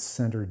alignment,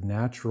 centered,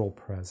 natural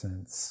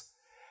presence.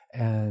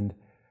 And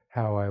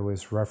how I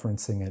was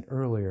referencing it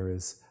earlier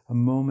is a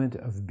moment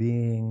of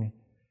being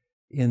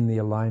in the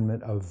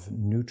alignment of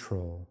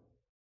neutral.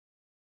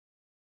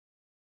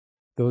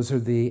 Those are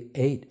the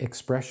 8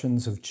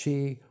 expressions of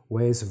qi,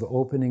 ways of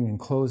opening and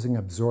closing,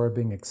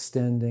 absorbing,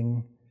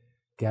 extending,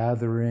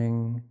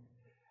 gathering.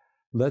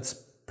 Let's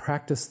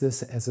practice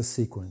this as a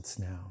sequence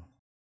now.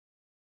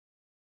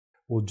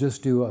 We'll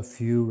just do a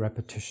few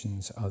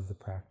repetitions of the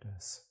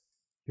practice.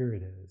 Here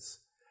it is.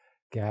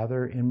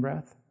 Gather,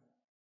 in-breath.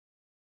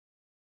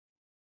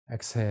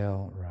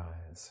 Exhale,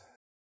 rise.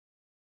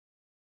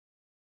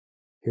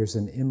 Here's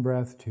an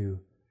in-breath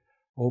to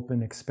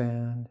open,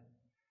 expand.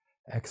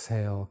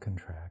 Exhale,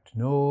 contract.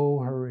 No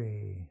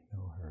hurry,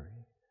 no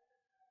hurry.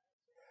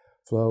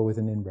 Flow with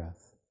an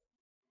in-breath.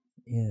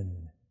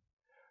 In.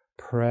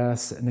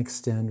 Press and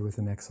extend with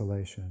an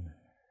exhalation.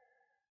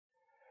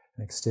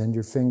 And extend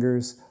your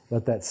fingers.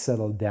 Let that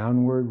settle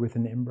downward with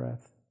an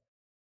in-breath.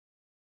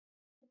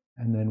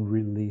 And then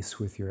release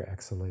with your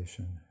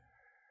exhalation.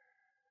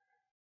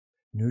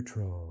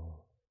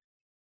 Neutral.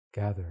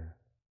 Gather.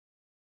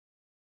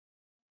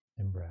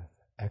 In-breath.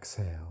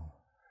 Exhale.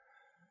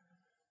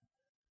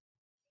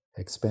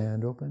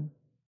 Expand, open.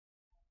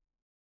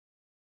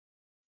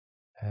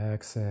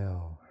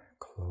 Exhale,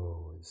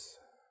 close.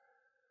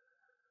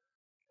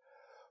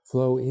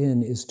 Flow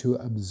in is to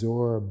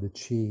absorb the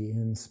qi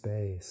in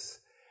space.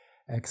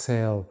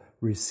 Exhale,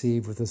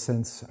 receive with a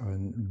sense,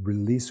 and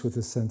release with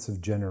a sense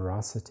of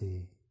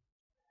generosity.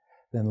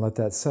 Then let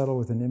that settle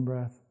with an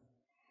in-breath.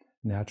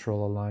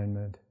 Natural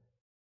alignment,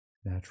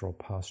 natural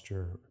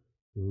posture.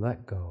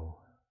 Let go.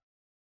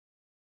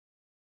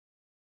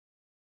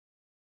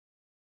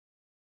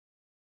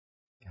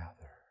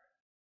 Gather.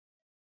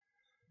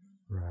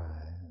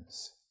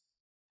 Rise.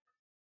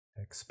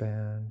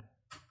 Expand.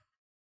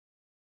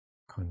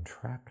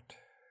 Contract.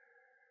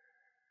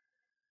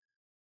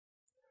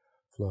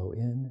 Flow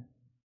in.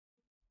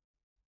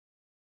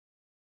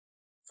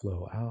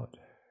 Flow out.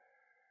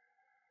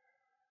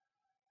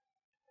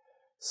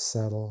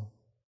 Settle.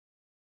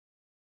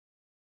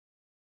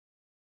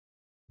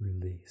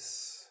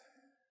 Release.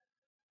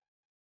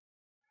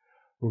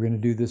 We're going to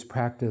do this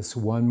practice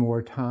one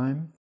more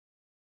time.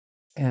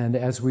 And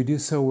as we do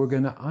so, we're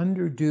going to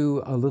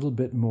underdo a little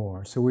bit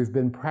more. So we've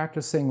been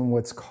practicing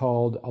what's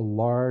called a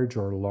large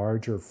or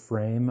larger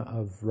frame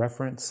of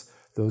reference.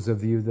 Those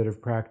of you that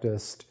have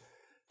practiced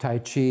Tai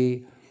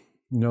Chi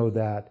know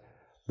that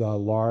the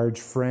large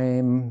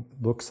frame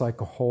looks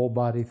like a whole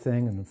body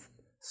thing, and the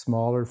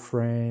smaller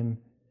frame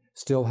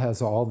still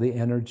has all the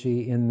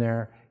energy in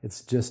there.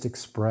 It's just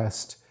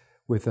expressed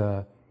with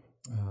a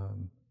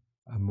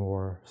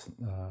more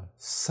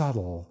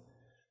subtle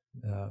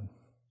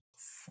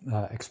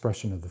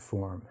expression of the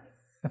form.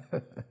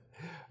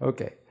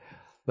 Okay,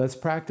 let's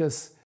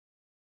practice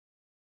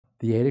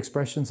the 8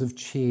 expressions of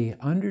qi,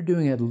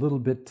 underdoing it a little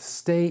bit to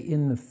stay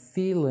in the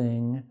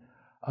feeling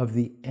of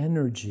the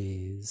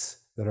energies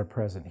that are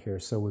present here.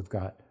 So we've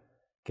got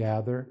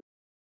gather,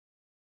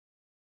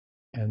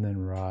 and then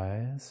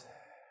rise,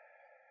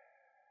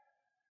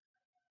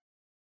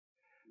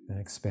 and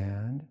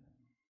expand.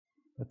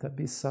 Let that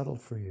be subtle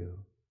for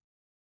you.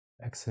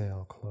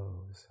 Exhale,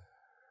 close.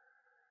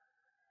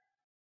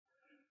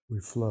 We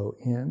flow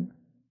in,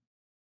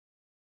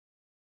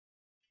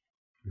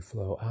 we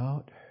flow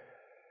out,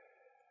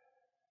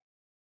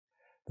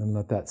 then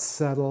let that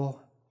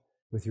settle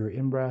with your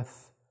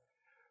in-breath,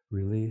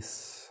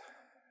 release,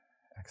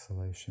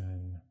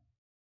 exhalation.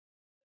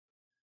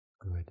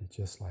 Good,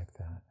 just like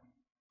that.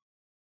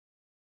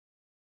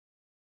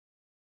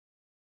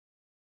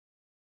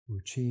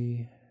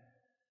 Wu-Chi.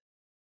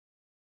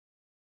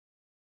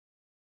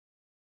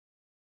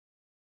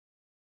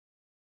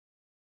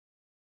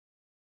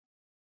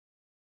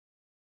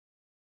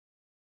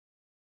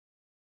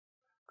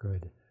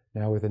 Good.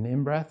 Now with an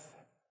in-breath,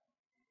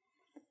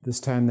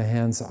 this time the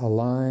hands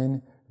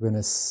align. We're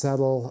going to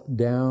settle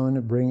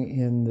down, bring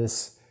in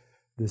this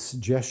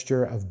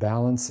gesture of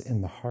balance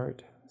in the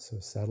heart. So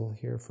settle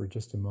here for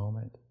just a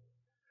moment.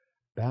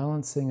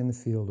 Balancing in the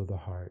field of the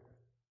heart.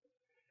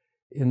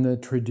 In the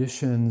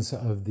traditions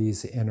of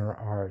these inner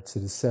arts,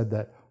 it is said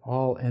that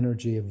all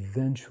energy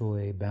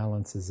eventually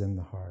balances in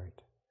the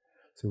heart.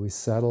 So we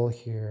settle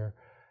here,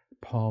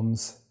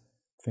 palms,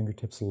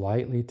 fingertips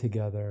lightly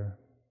together.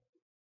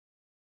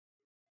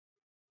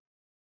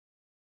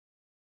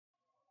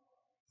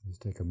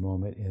 Just take a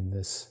moment in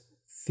this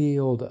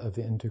field of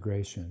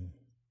integration.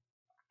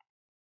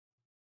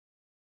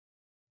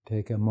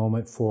 Take a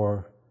moment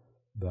for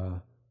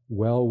the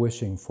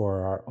well-wishing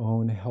for our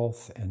own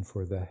health and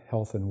for the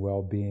health and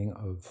well-being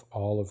of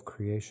all of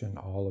creation,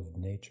 all of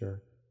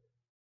nature.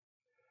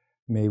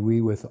 May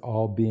we with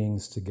all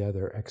beings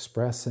together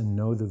express and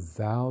know the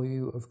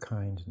value of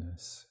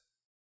kindness.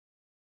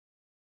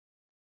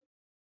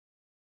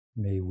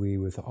 May we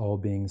with all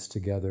beings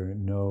together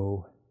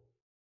know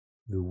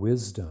the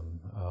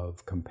wisdom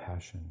of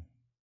compassion.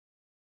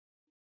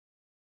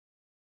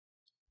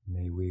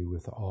 May we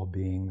with all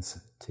beings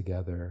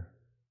together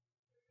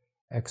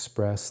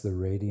express the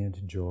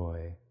radiant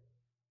joy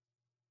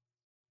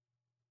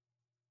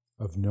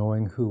of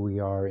knowing who we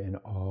are in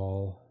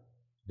all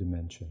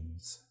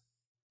dimensions,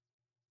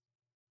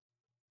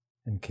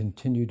 and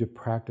continue to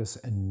practice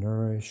and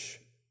nourish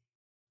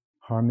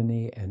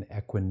harmony and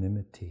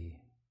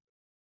equanimity.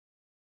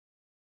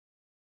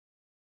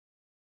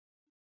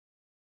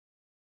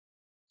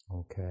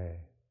 Okay.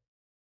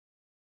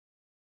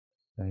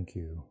 Thank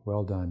you.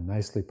 Well done.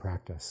 Nicely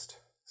practiced.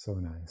 So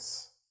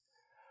nice.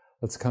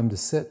 Let's come to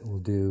sit. We'll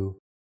do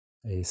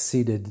a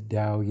seated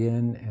Dao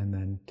Yin and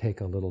then take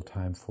a little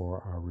time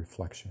for our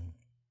reflection.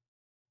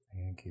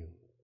 Thank you.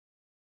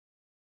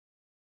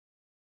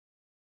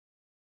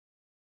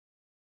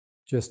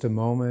 Just a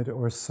moment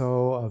or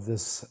so of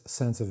this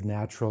sense of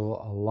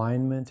natural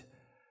alignment,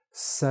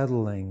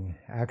 settling,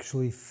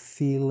 actually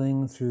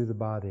feeling through the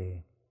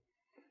body.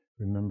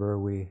 Remember,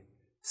 we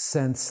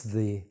sense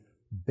the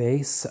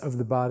base of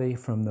the body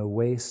from the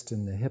waist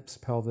and the hips,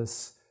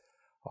 pelvis,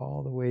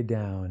 all the way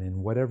down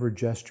in whatever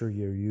gesture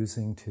you're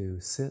using to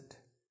sit.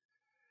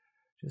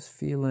 Just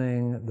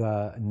feeling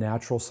the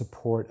natural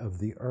support of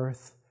the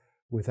earth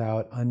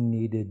without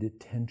unneeded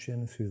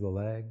tension through the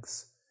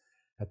legs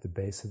at the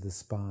base of the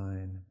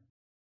spine.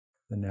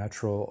 The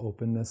natural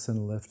openness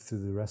and lift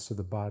through the rest of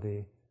the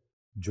body.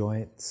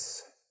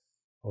 Joints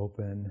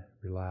open,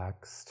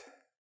 relaxed.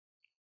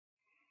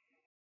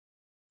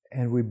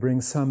 And we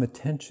bring some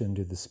attention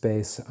to the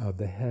space of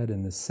the head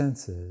and the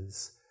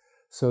senses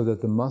so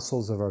that the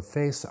muscles of our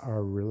face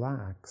are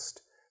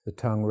relaxed. The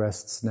tongue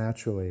rests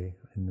naturally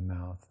in the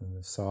mouth and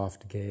the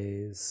soft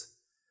gaze.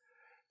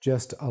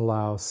 Just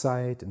allow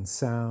sight and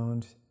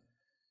sound,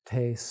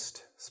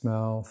 taste,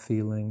 smell,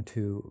 feeling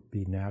to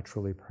be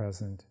naturally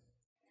present.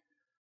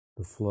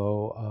 The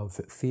flow of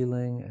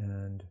feeling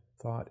and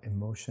thought,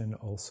 emotion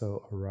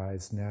also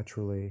arise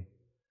naturally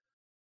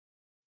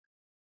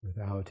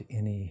without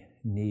any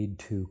need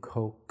to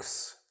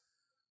coax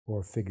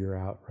or figure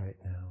out right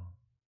now.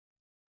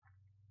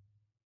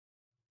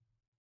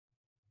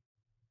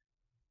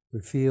 We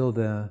feel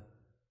the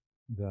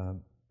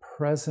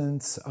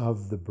presence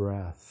of the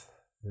breath,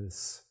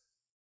 this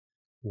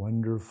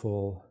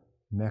wonderful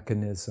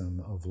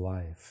mechanism of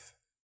life.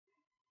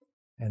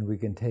 And we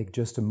can take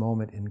just a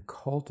moment in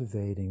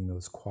cultivating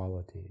those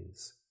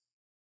qualities.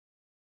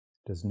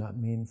 Does not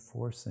mean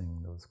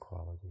forcing those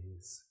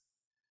qualities,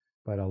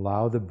 but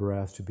allow the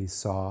breath to be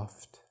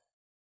soft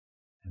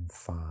and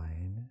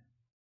fine,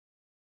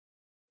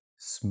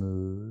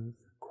 smooth,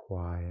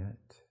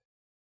 quiet,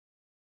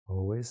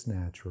 always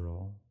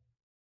natural.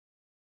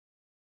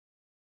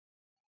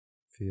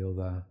 Feel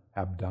the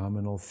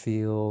abdominal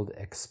field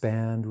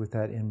expand with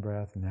that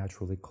in-breath,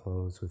 naturally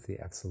close with the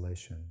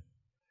exhalation,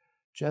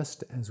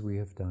 just as we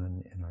have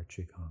done in our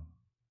Qigong.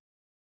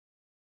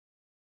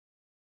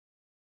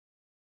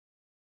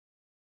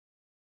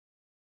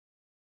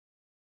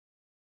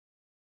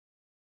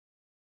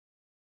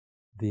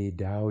 The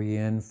Dao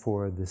Yin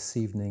for this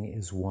evening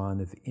is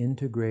one of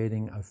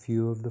integrating a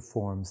few of the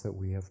forms that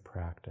we have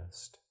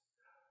practiced.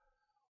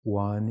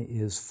 One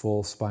is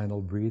full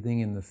spinal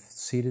breathing in the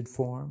seated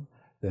form.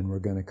 Then we're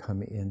going to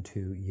come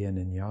into yin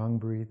and yang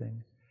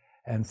breathing.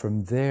 And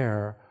from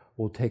there,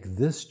 we'll take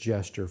this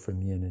gesture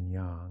from yin and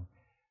yang,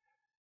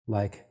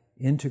 like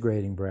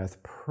integrating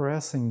breath,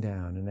 pressing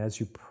down. And as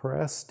you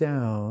press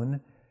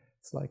down,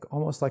 it's like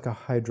almost like a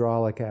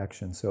hydraulic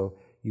action. So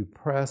you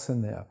press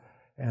and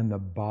the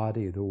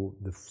body,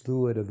 the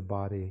fluid of the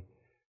body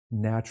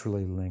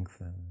naturally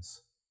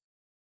lengthens.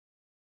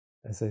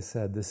 As I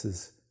said, this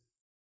is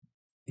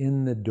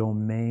in the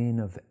domain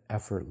of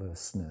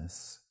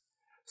effortlessness.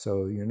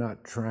 So you're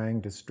not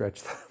trying to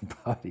stretch the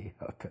body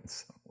up in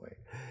some way.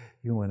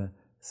 You want to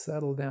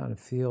settle down and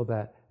feel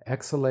that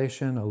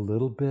exhalation, a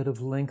little bit of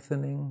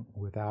lengthening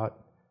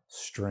without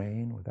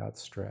strain, without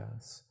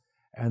stress,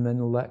 and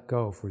then let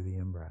go for the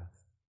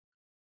in-breath.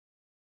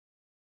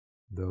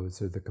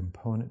 Those are the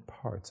component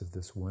parts of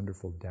this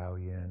wonderful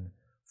Dao Yin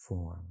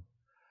form.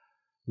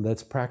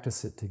 Let's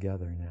practice it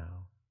together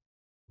now.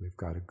 We've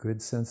got a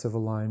good sense of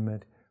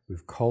alignment.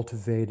 We've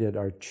cultivated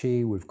our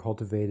qi. We've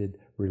cultivated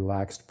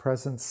relaxed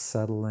presence,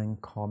 settling,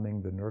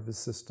 calming the nervous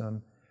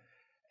system,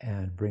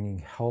 and bringing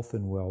health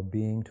and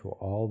well-being to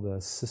all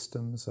the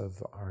systems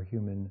of our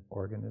human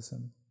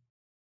organism.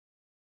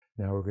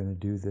 Now we're going to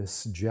do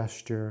this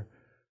gesture.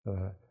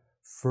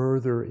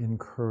 Further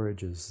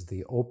encourages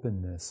the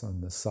openness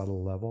on the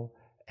subtle level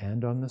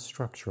and on the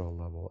structural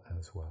level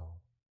as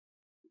well.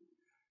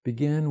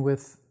 Begin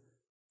with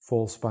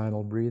full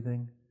spinal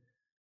breathing.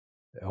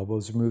 The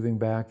elbows moving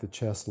back, the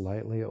chest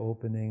lightly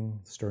opening,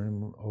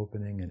 sternum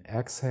opening, and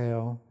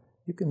exhale.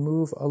 You can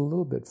move a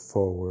little bit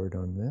forward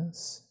on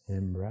this.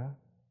 In-breath.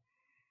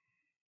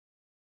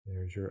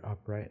 There's your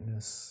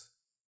uprightness.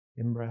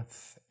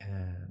 In-breath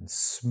and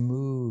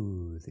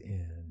smooth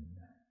in.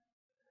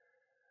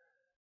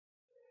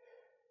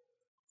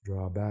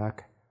 Draw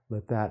back.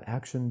 Let that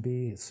action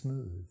be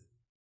smooth.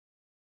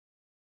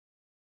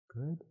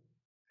 Good.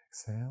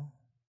 Exhale.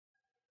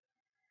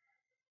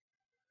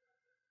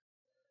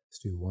 Let's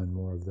do one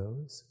more of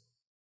those.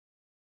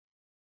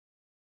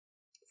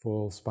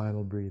 Full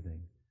spinal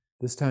breathing.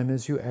 This time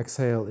as you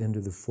exhale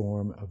into the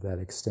form of that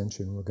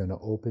extension, we're going to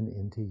open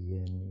into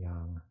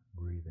yin-yang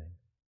breathing.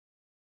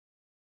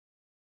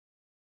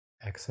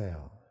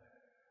 Exhale.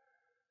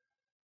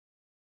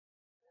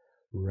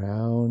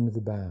 Round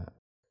the back.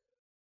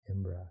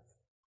 In-breath.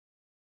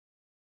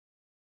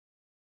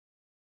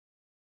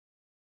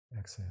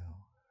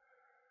 Exhale.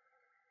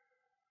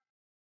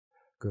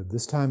 Good.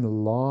 This time, a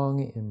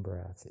long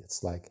in-breath.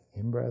 It's like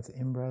in-breath,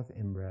 in-breath,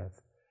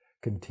 in-breath.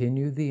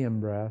 Continue the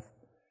in-breath,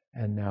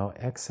 and now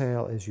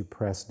exhale as you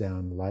press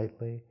down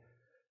lightly.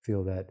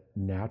 Feel that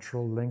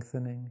natural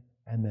lengthening,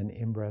 and then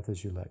in-breath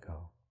as you let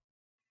go.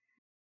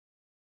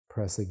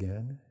 Press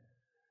again.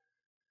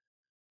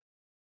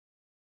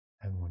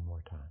 And one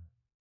more time.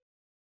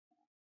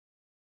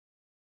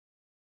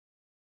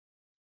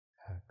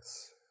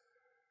 X.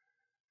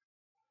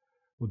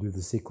 We'll do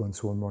the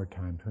sequence one more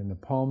time. Turn the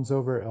palms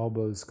over,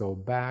 elbows go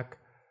back,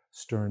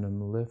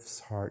 sternum lifts,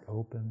 heart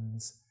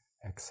opens,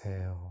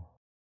 exhale.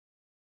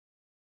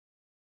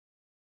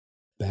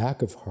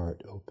 Back of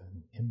heart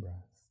open, in-breath.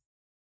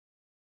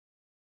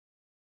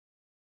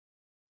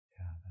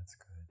 Yeah, that's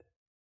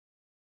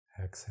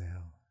good.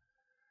 Exhale.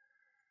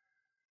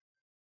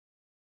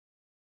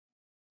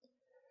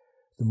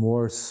 The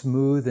more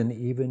smooth and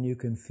even you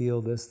can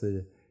feel this,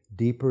 the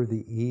deeper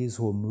the ease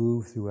will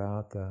move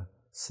throughout the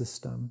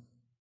system.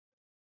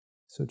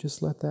 So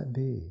just let that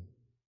be.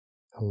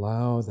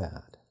 Allow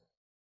that.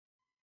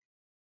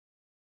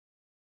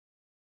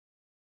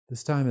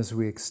 This time as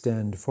we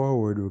extend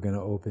forward, we're going to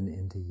open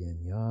into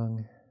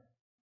yin-yang.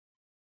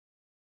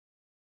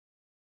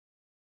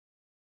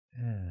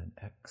 And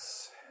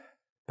X.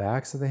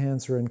 Backs of the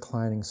hands are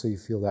inclining so you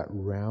feel that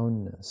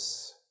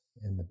roundness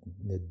in the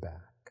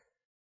mid-back.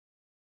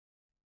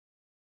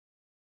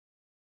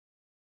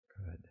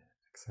 Good.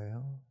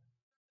 Exhale.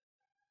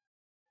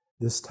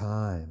 This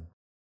time,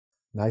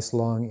 nice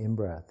long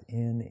in-breath.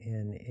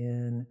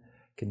 In.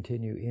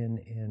 Continue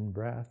in,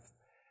 breath.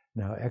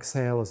 Now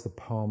exhale as the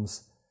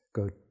palms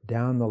go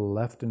down the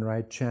left and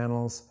right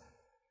channels,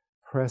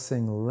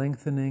 pressing,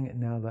 lengthening.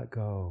 Now let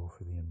go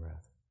for the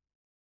in-breath.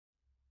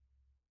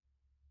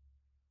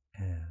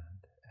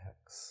 And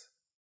X.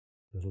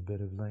 Little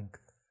bit of length.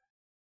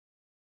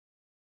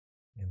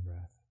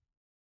 In-breath.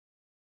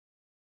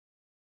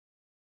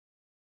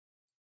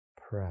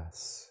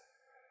 Press.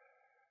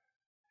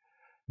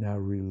 Now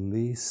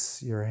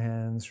release your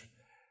hands.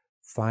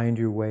 Find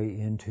your way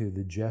into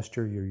the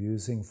gesture you're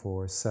using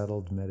for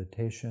settled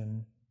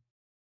meditation.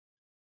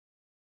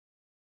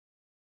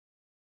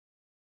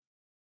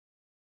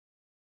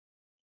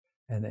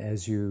 And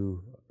as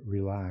you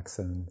relax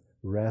and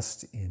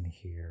rest in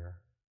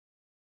here,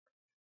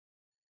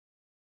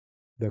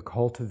 the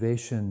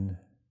cultivation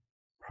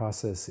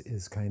process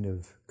is kind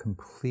of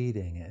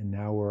completing, and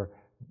now we're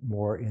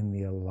more in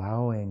the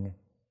allowing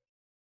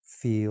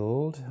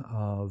field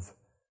of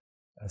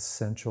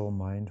essential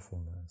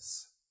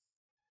mindfulness.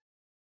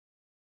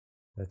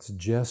 That's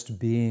just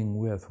being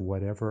with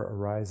whatever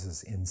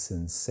arises in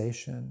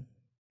sensation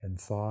and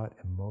thought,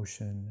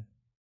 emotion,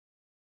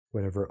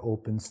 whatever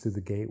opens through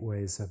the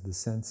gateways of the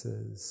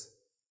senses.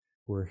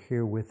 We're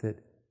here with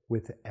it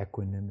with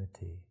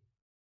equanimity.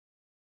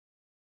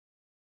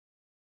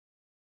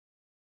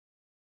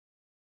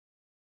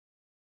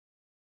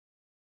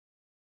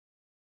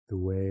 The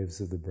waves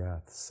of the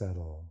breath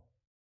settle.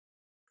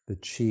 The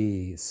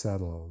qi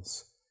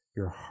settles.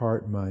 Your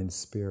heart, mind,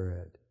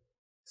 spirit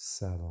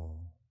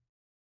settle.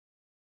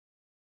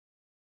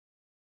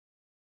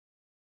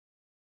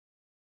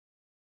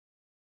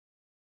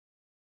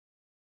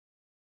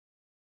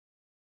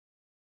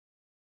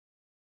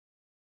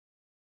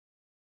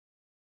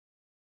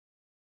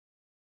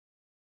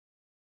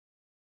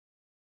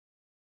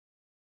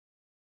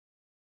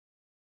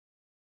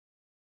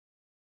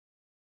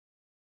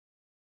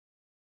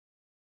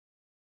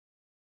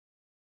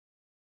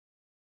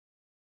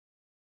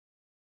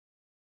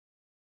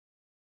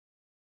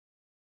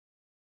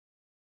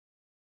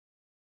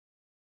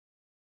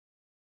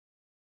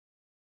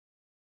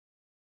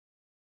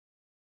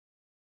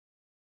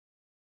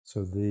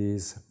 So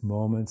these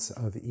moments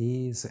of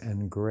ease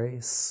and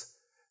grace,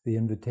 the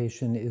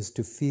invitation is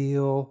to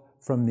feel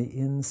from the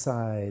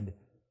inside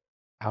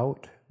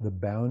out the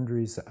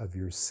boundaries of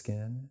your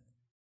skin.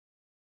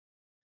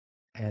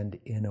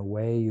 And in a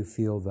way, you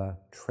feel the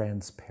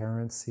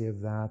transparency of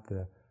that,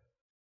 the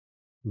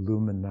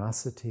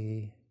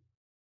luminosity.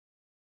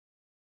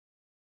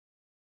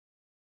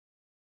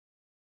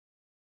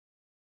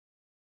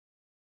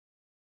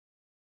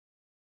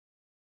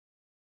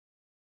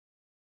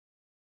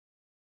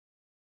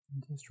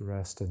 And just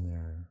rest in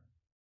there.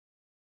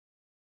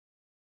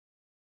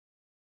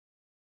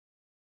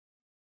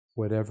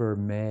 Whatever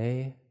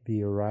may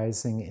be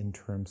arising in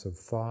terms of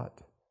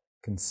thought,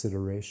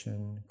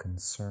 consideration,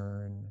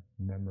 concern,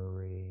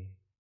 memory,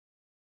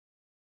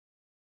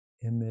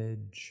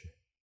 image,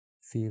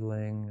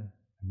 feeling,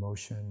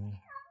 emotion,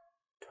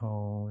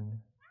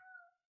 tone,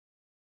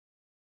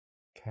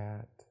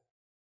 cat.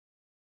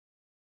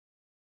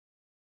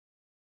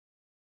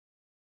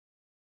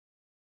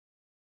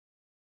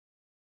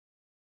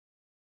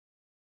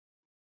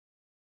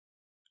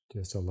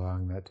 Just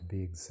allowing that to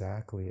be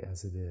exactly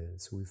as it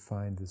is. We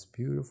find this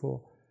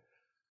beautiful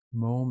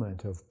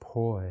moment of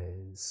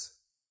poise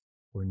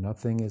where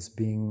nothing is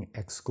being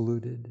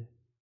excluded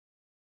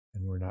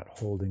and we're not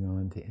holding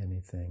on to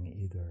anything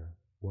either.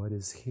 What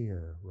is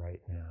here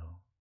right now?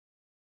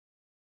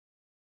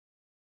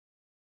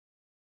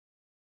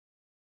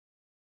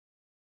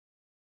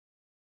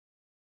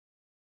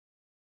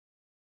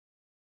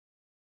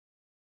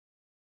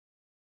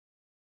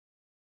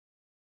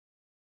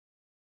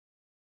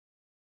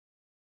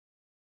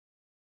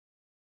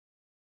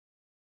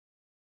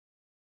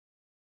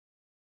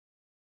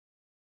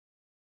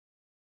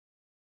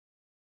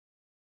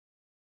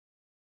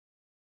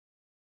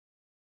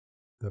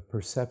 The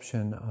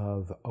perception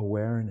of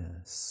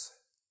awareness,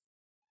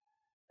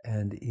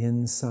 and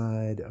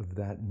inside of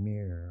that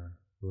mirror,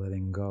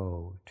 letting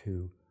go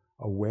to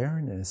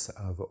awareness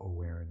of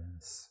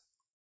awareness,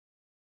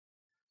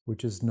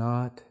 which is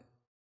not,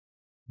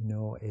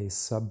 a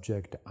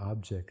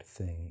subject-object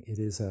thing. It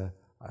is a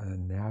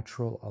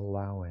natural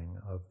allowing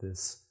of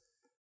this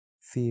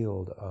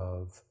field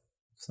of,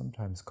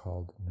 sometimes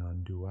called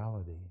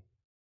non-duality.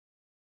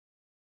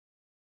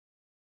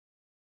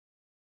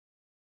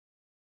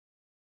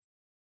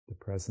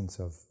 The presence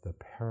of the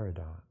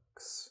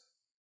paradox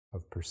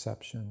of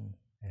perception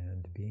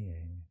and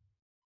being.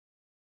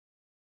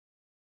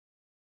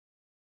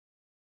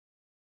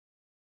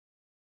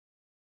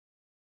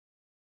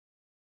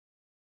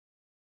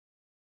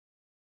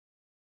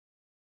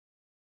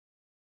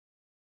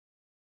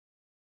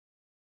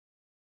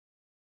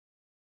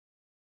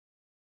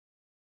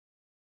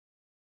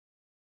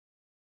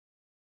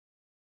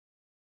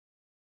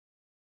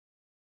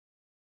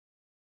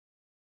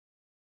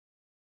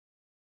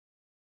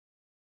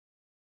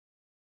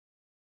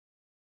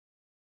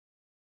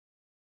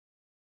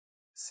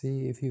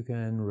 See if you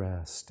can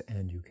rest,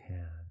 and you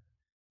can.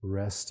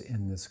 Rest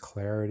in this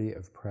clarity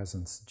of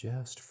presence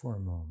just for a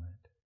moment.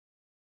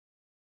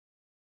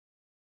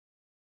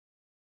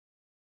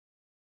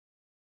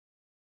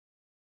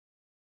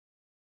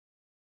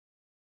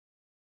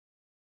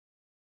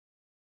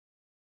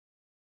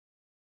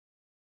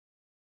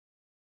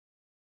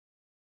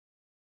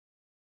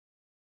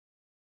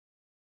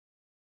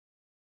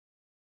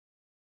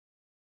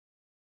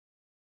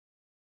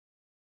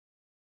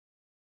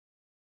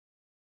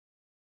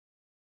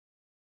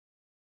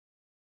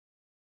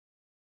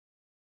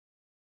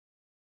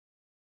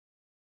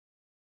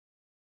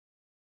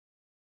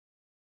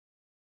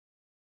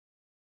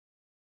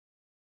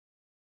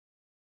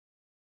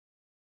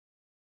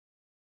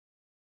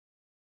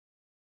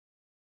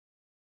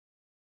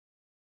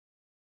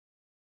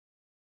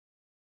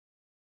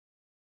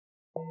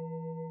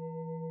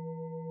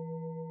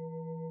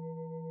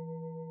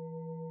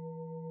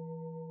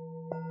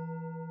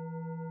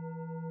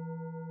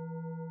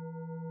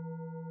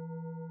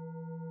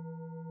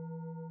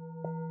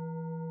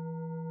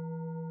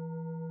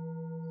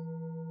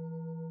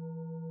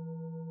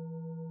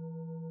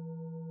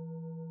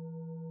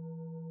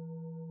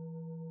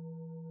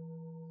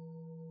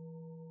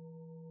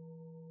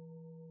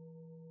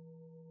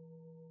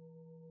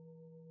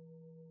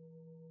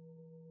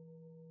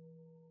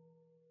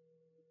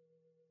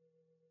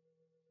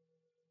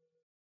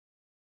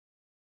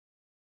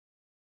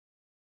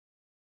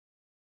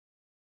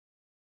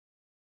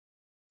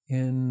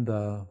 In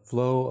the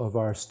flow of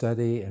our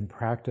study and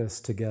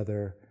practice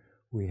together,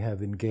 we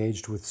have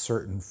engaged with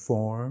certain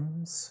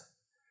forms.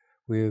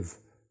 We've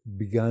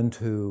begun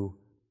to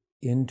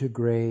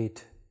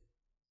integrate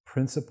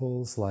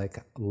principles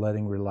like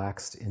letting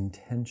relaxed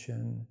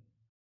intention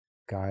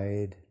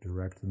guide,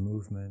 direct the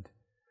movement,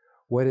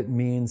 what it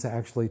means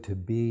actually to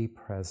be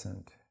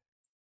present,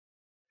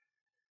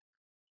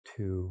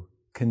 to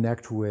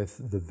connect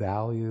with the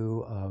value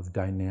of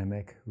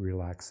dynamic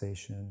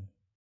relaxation.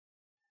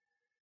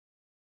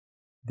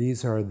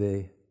 These are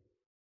the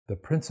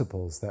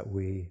principles that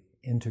we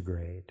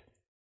integrate.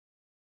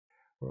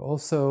 We're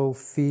also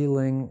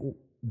feeling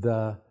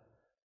the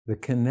the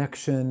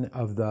connection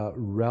of the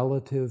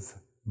relative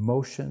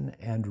motion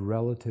and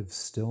relative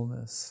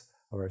stillness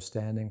of our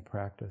standing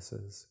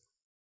practices.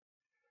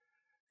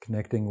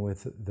 Connecting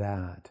with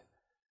that,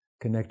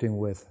 connecting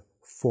with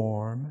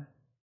form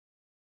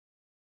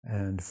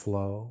and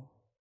flow,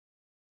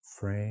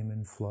 frame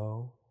and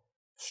flow,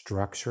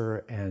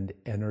 structure and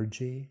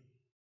energy.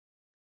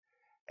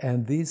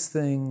 And these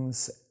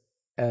things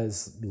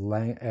as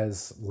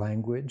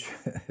language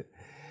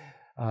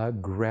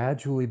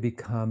gradually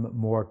become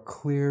more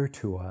clear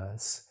to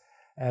us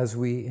as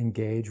we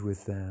engage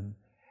with them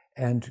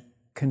and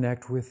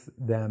connect with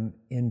them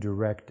in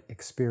direct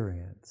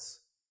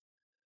experience.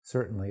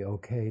 Certainly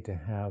okay to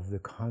have the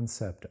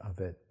concept of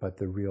it, but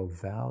the real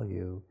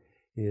value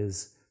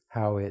is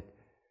how it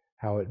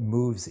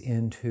moves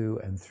into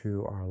and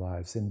through our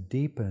lives and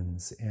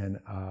deepens in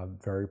a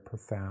very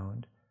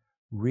profound,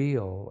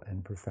 real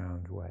and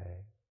profound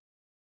way,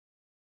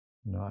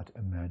 not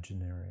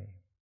imaginary.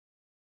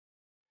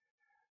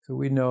 So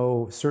we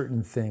know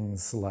certain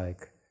things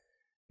like,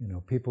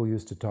 people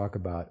used to talk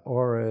about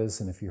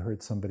auras, and if you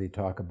heard somebody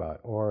talk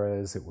about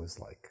auras, it was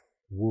like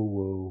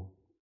woo-woo.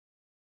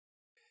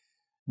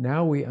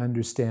 Now we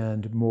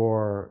understand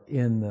more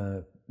in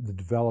the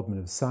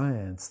development of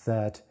science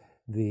that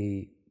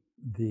the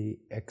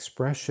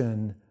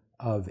expression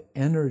of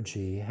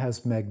energy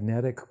has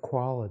magnetic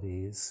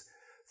qualities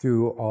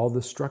through all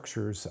the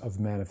structures of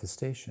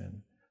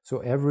manifestation.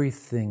 So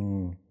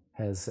everything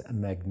has a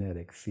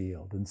magnetic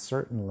field, and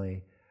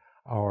certainly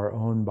our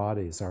own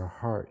bodies, our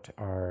heart,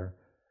 our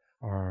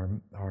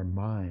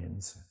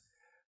minds,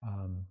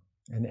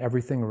 and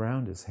everything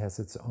around us has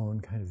its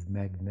own kind of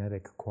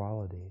magnetic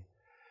quality.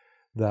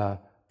 The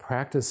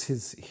practice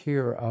is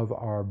here of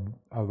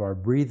our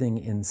breathing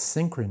in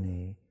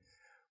synchrony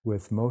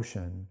with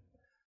motion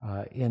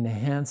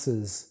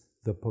enhances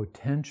the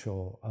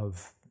potential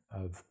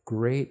of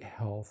great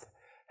health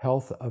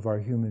of our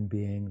human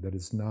being that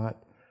is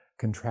not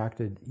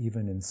contracted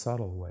even in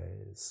subtle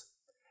ways.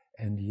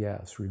 And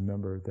yes,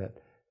 remember that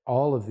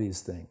all of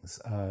these things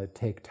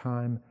take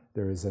time.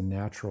 There is a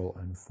natural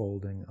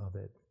unfolding of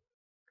it.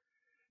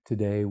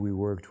 Today we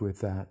worked with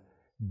that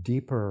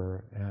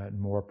deeper and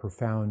more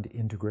profound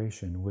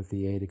integration with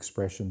the 8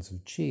 expressions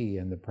of Qi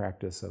and the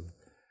practice of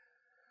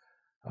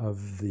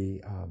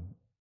the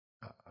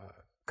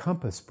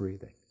compass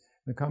breathing.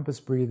 The compass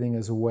breathing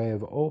is a way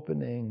of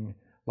opening,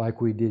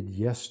 like we did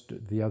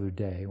the other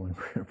day when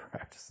we were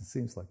practicing. It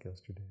seems like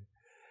yesterday.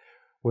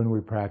 When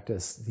we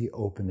practiced the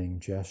opening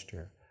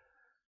gesture.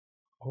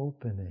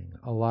 Opening,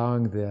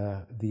 allowing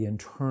the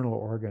internal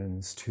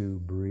organs to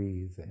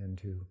breathe and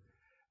to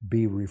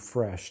be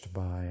refreshed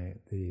by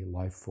the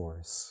life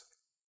force,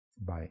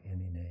 by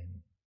any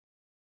name.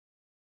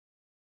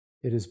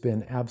 It has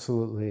been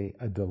absolutely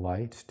a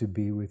delight to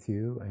be with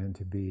you and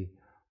to be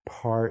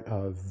part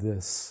of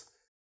this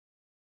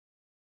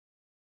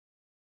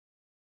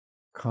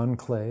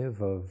conclave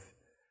of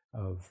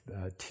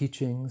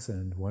teachings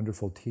and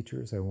wonderful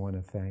teachers. I want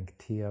to thank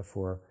Tia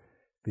for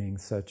being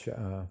such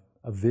a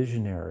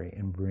visionary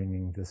in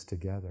bringing this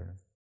together.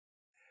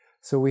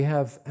 So we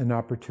have an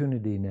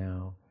opportunity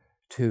now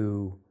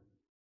to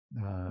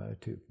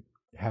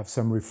have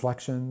some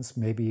reflections.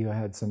 Maybe you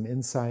had some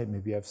insight,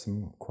 maybe you have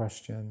some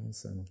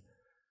questions, and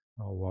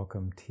I'll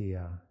welcome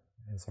Tia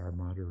as our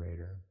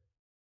moderator.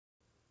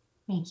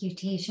 Thank you,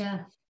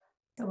 Teja.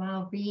 So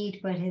I'll read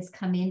what has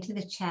come into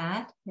the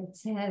chat. It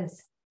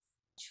says,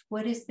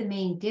 what is the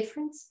main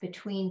difference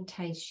between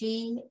Tai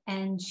Chi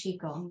and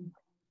Qigong?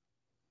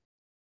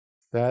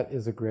 That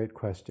is a great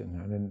question,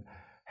 and I'm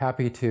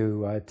happy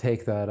to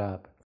take that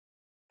up.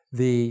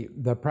 The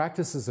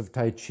practices of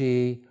Tai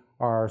Chi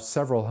are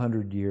several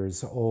hundred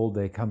years old.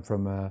 They come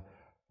from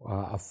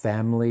a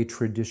family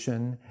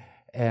tradition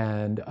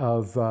and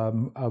of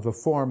a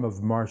form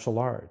of martial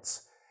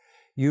arts.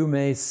 You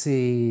may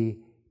see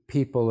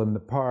people in the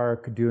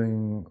park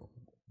doing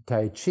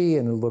Tai Chi,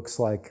 and it looks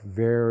like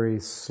very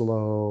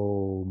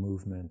slow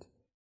movement,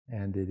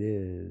 and it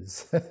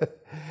is.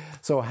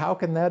 So how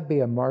can that be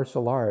a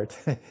martial art?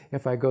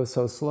 If I go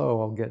so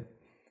slow, I'll get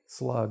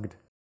slugged.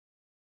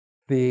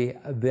 The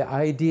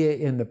idea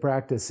in the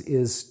practice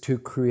is to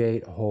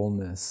create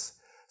wholeness.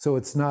 So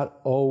it's not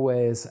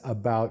always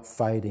about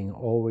fighting,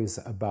 always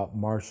about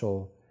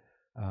martial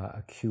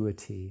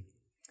acuity.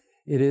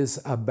 It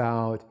is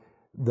about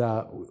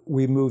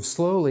we move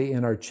slowly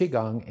in our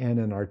Qigong and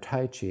in our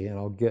Tai Chi, and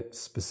I'll get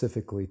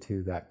specifically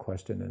to that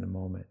question in a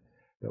moment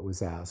that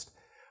was asked.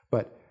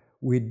 But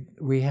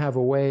we have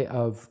a way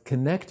of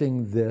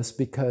connecting this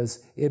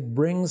because it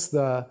brings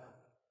the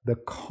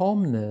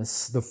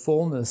calmness, the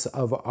fullness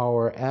of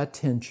our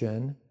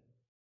attention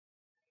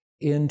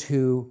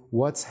into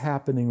what's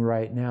happening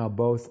right now,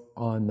 both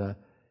on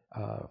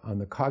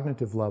the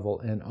cognitive level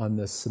and on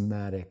the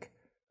somatic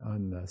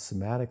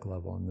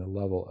level, on the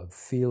level of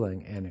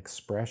feeling and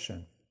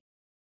expression.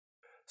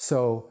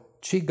 So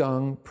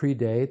Qigong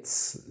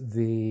predates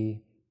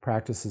the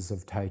practices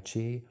of Tai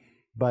Chi,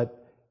 but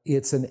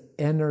it's an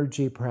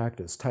energy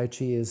practice. Tai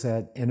Chi is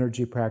an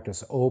energy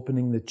practice,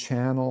 opening the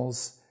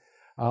channels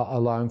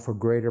allowing for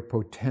greater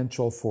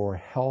potential for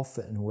health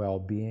and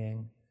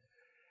well-being.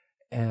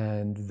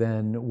 And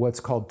then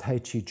what's called Tai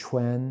Chi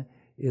Chuan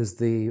is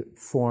the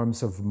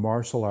forms of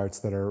martial arts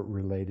that are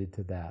related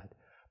to that.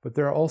 But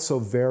they're also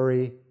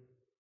very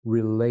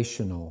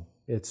relational.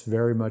 It's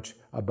very much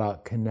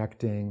about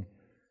connecting,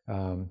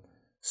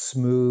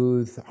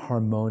 smooth,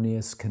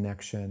 harmonious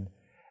connection.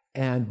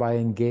 And by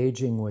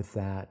engaging with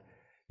that,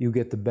 you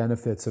get the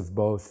benefits of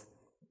both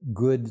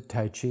good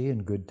Tai Chi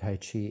and good Tai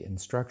Chi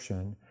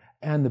instruction,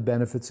 and the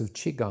benefits of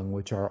Qigong,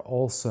 which are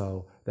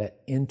also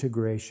that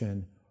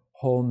integration,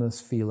 wholeness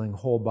feeling,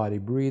 whole body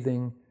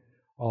breathing,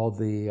 all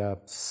the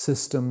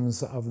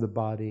systems of the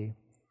body,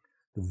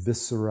 the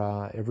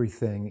viscera,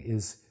 everything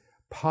is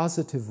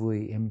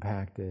positively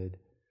impacted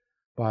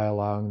by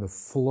allowing the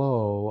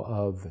flow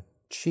of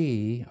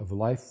qi, of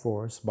life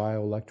force,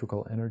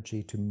 bioelectrical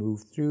energy, to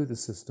move through the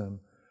system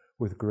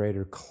with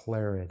greater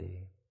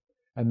clarity.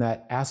 And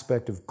that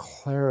aspect of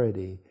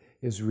clarity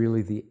is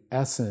really the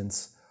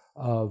essence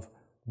of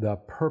the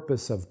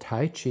purpose of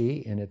Tai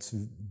Chi in its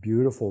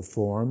beautiful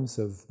forms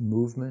of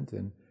movement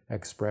and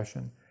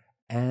expression,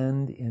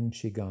 and in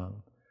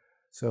Qigong.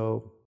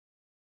 So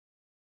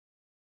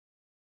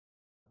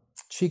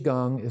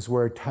Qigong is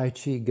where Tai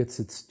Chi gets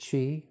its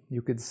Qi,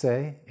 you could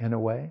say, in a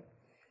way.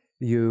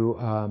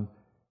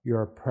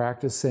 You're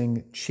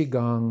practicing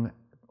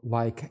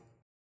Qigong-like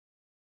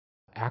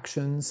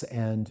actions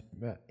and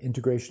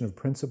integration of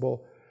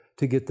principle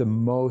to get the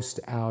most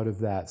out of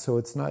that. So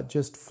it's not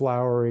just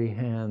flowery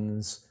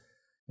hands,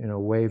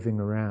 waving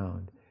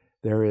around.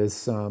 There is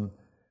some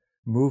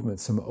movement,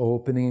 some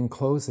opening and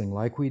closing,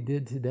 like we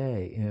did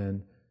today,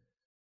 in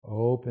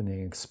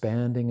opening,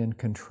 expanding, and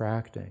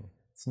contracting.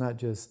 It's not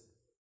just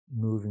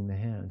moving the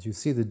hands. You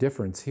see the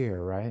difference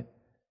here, right?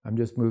 I'm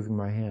just moving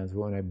my hands.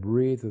 When I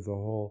breathe with the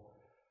whole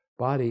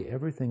body,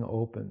 everything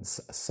opens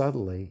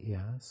subtly,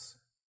 yes.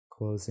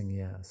 Closing,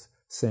 yes.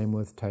 Same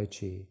with Tai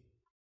Chi.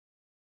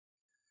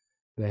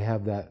 They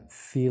have that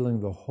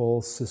feeling, the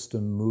whole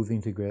system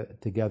moving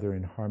together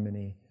in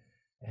harmony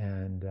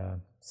and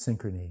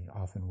synchrony,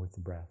 often with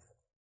the breath.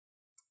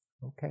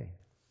 Okay.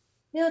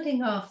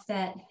 Building off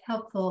that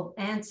helpful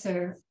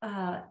answer,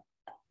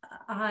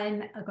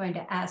 I'm going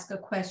to ask a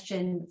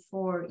question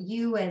for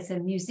you as a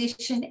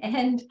musician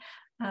and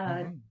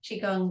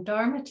Qigong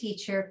Dharma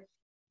teacher.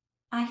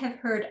 I have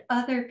heard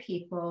other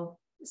people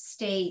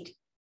state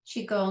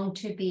Qigong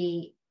to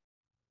be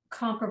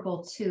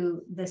comparable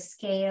to the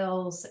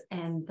scales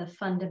and the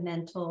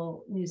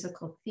fundamental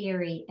musical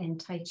theory, and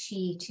Tai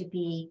Chi to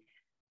be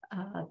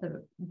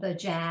the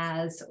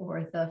jazz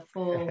or the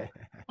full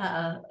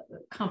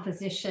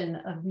composition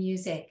of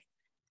music.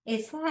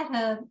 Is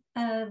that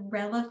a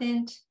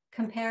relevant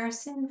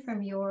comparison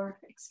from your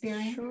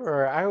experience?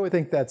 Sure, I would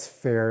think that's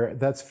fair.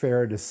 That's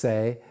fair to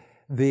say.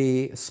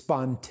 The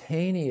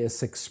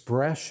spontaneous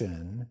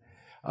expression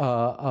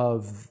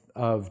of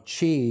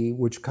qi,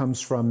 which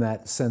comes from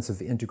that sense of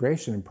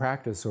integration and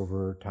practice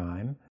over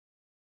time,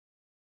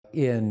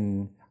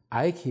 in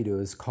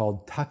Aikido is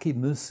called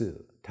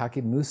takimusu.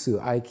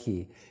 Takimusu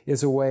Aiki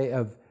is a way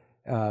of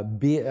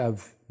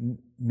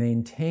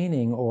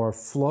maintaining or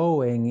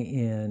flowing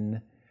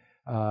in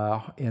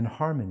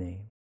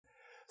harmony.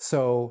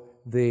 So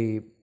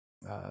the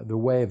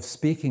way of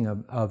speaking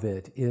of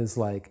it is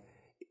like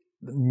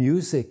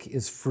music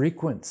is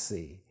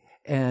frequency,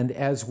 and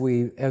as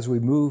we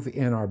move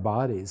in our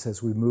bodies,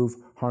 as we move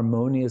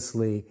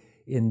harmoniously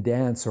in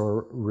dance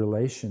or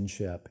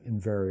relationship in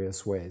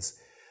various ways,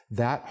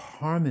 that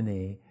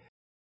harmony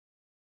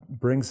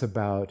brings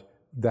about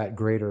that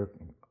greater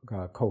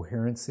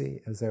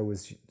coherency, as I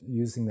was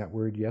using that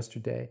word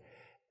yesterday,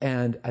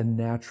 and a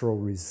natural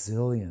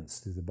resilience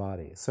through the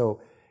body.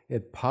 So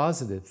it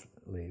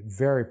positively,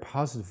 very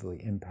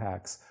positively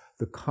impacts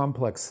the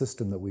complex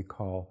system that we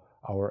call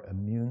our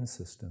immune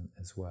system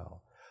as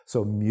well.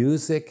 So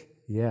music,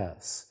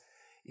 yes.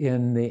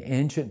 In the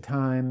ancient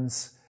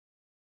times,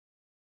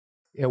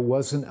 it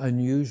wasn't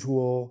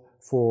unusual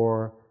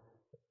for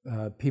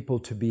people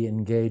to be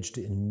engaged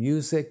in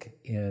music,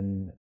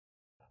 in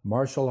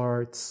martial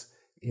arts,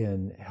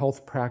 in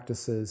health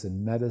practices,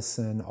 in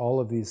medicine.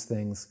 All of these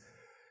things,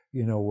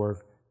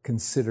 were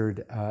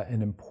considered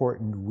an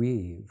important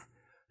weave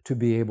to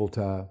be able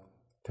to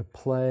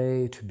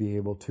play, to be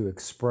able to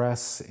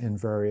express in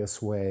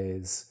various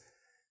ways,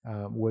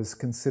 was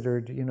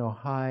considered,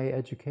 high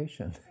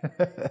education,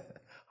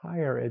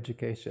 higher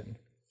education.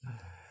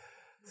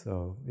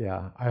 So,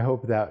 yeah, I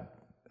hope that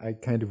I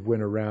kind of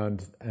went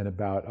around and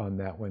about on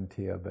that one,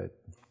 Tia, but.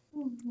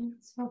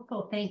 It's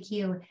helpful, thank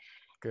you.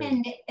 Good.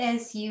 And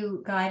as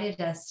you guided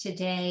us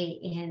today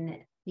in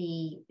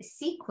the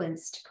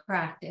sequenced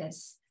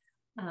practice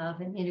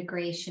of an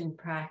integration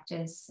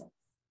practice,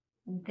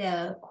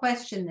 the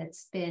question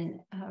that's been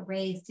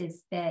raised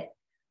is that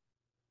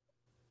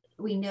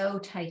we know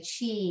Tai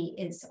Chi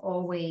is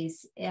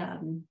always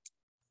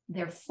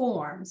their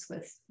forms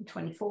with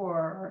 24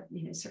 or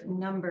certain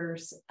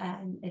numbers.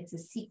 It's a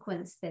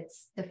sequence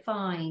that's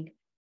defined.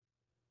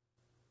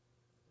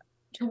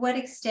 To what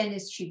extent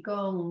is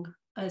Qigong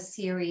a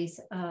series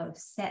of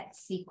set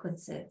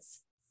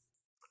sequences?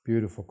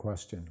 Beautiful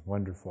question.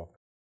 Wonderful.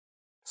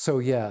 So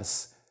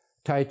yes,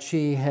 Tai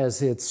Chi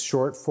has its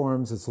short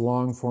forms, its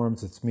long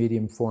forms, its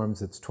medium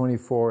forms, it's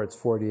 24, it's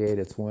 48,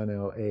 it's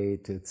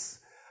 108, it's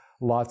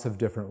lots of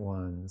different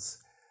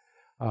ones.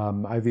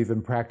 I've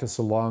even practiced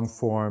a long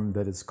form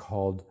that is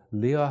called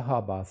Lia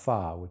Ha Ba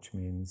Fa, which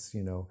means,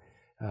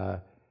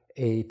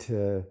 8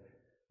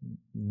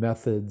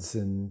 methods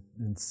and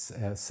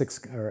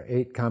 6 or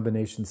 8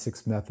 combinations,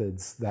 6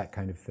 methods, that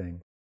kind of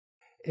thing.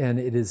 And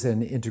it is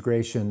an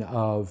integration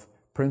of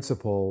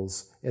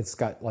principles. It's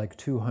got like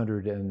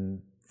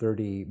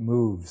 230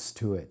 moves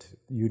to it,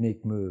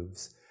 unique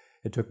moves.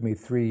 It took me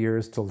 3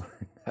 years to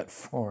learn that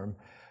form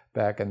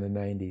back in the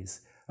 90s.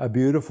 A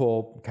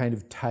beautiful kind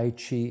of Tai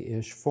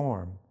Chi-ish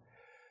form.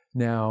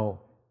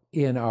 Now,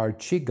 in our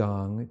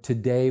Qigong,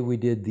 today we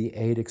did the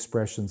 8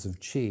 expressions of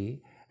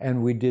Qi,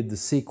 and we did the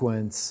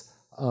sequence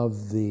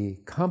of the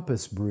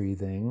compass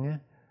breathing,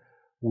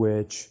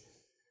 which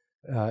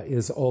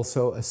is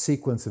also a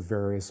sequence of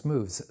various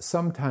moves.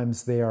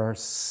 Sometimes they are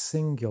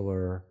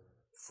singular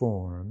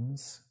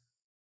forms.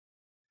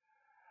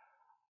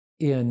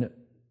 In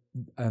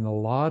a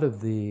lot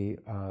of the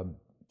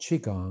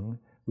Qigong,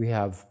 we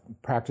have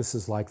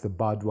practices like the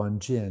Baduan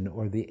Jin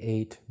or the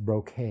 8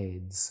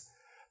 brocades.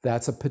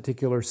 That's a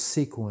particular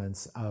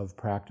sequence of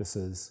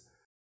practices.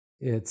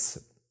 It's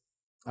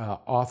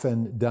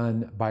often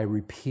done by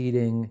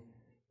repeating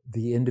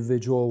the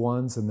individual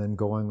ones and then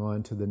going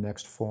on to the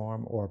next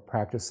form, or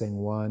practicing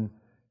one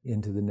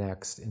into the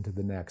next,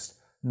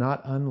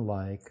 not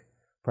unlike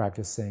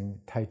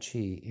practicing Tai Chi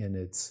in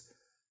its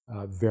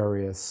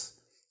various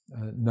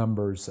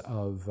numbers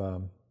of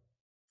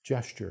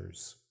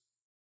gestures.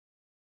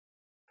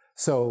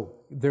 So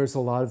there's a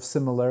lot of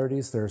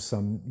similarities, there's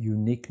some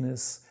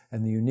uniqueness,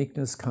 and the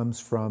uniqueness comes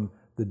from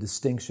the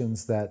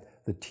distinctions that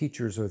the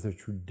teachers or the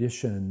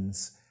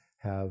traditions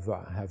have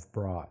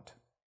brought.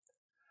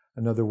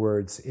 In other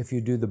words, if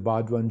you do the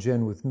Baduan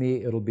Jin with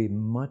me, it'll be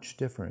much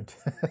different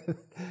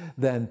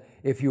than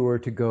if you were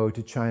to go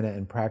to China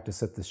and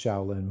practice at the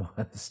Shaolin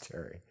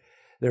Monastery.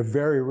 They're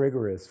very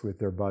rigorous with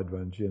their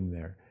Baduan Jin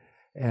there,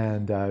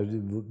 and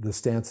the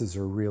stances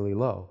are really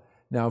low.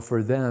 Now,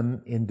 for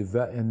them, in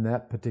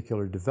that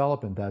particular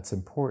development, that's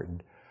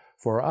important.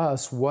 For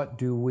us, what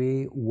do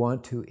we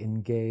want to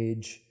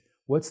engage?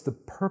 What's the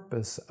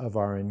purpose of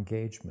our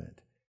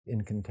engagement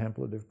in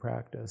contemplative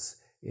practice,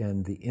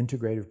 in the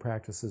integrative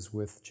practices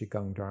with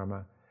Qigong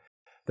Dharma?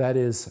 That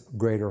is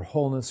greater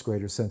wholeness,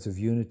 greater sense of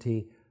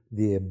unity,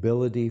 the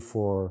ability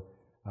for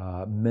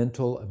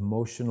mental,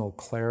 emotional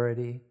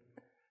clarity,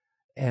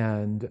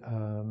 and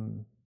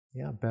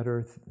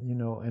better,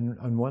 and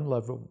on one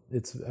level,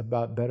 it's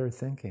about better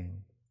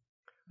thinking.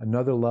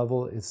 Another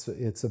level,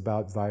 it's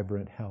about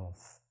vibrant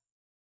health.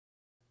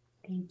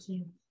 Thank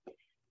you.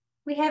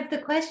 We have the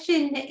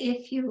question,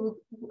 if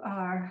you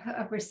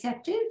are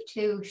receptive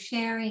to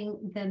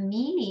sharing the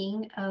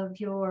meaning of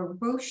your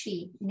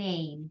Rōshi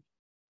name.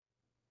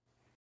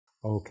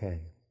 Okay.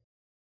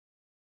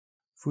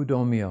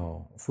 Fudo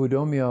Myoo.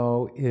 Fudo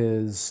Myoo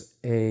is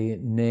a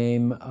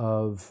name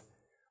of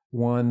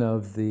one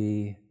of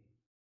the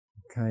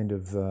kind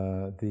of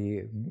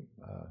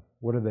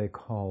what are they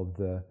called?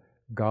 The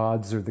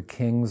gods or the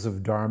kings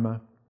of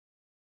Dharma.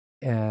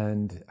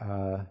 And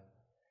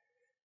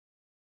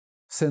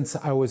since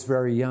I was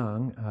very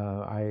young,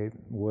 I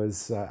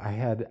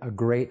had a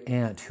great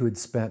aunt who had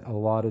spent a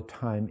lot of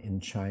time in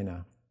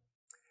China.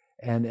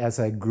 And as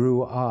I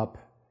grew up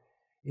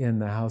in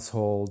the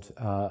household,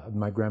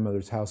 my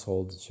grandmother's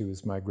household, she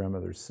was my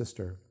grandmother's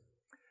sister,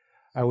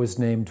 I was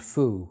named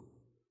Fu.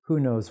 Who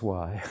knows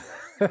why?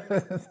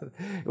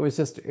 It was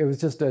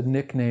just a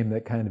nickname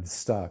that kind of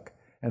stuck.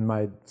 And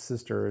my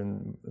sister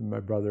and my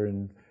brother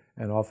and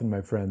often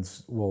my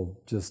friends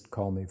will just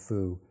call me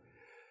Fu.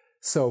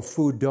 So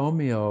Fudo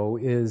Myoo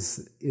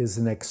is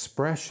an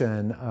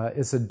expression,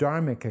 is a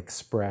dharmic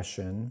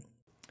expression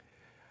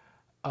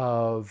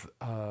of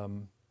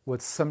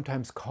what's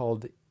sometimes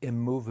called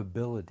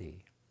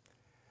immovability.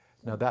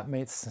 Now that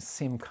may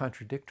seem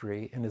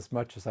contradictory in as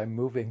much as I'm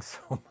moving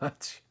so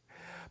much,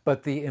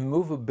 but the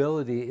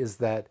immovability is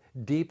that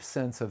deep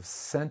sense of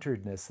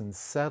centeredness and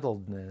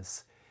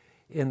settledness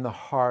in the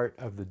heart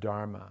of the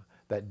Dharma,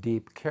 that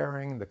deep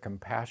caring, the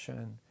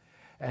compassion,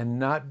 and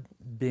not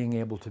being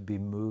able to be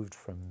moved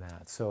from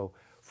that. So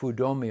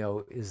Fudo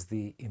Myoo is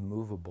the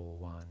immovable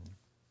one.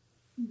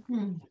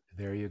 Mm-hmm.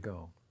 There you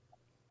go.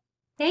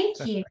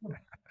 Thank you.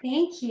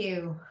 Thank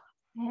you.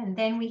 And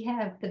then we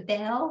have the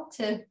bell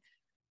to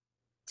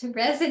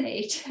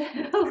resonate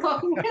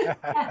along with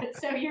that.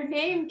 So your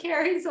name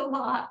carries a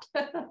lot.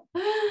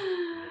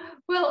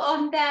 Well,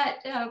 on that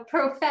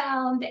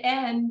profound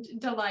and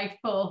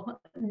delightful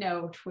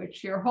note,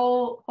 which your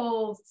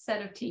whole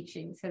set of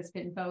teachings has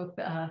been both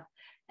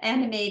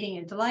animating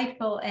and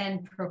delightful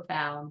and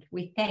profound,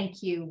 we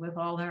thank you with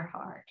all our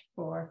heart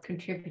for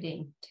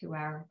contributing to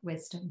our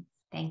wisdom.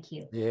 Thank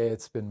you. Yeah,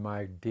 it's been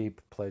my deep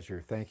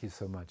pleasure. Thank you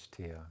so much,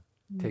 Tia.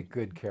 Take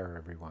good care,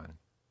 everyone.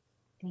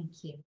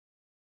 Thank you.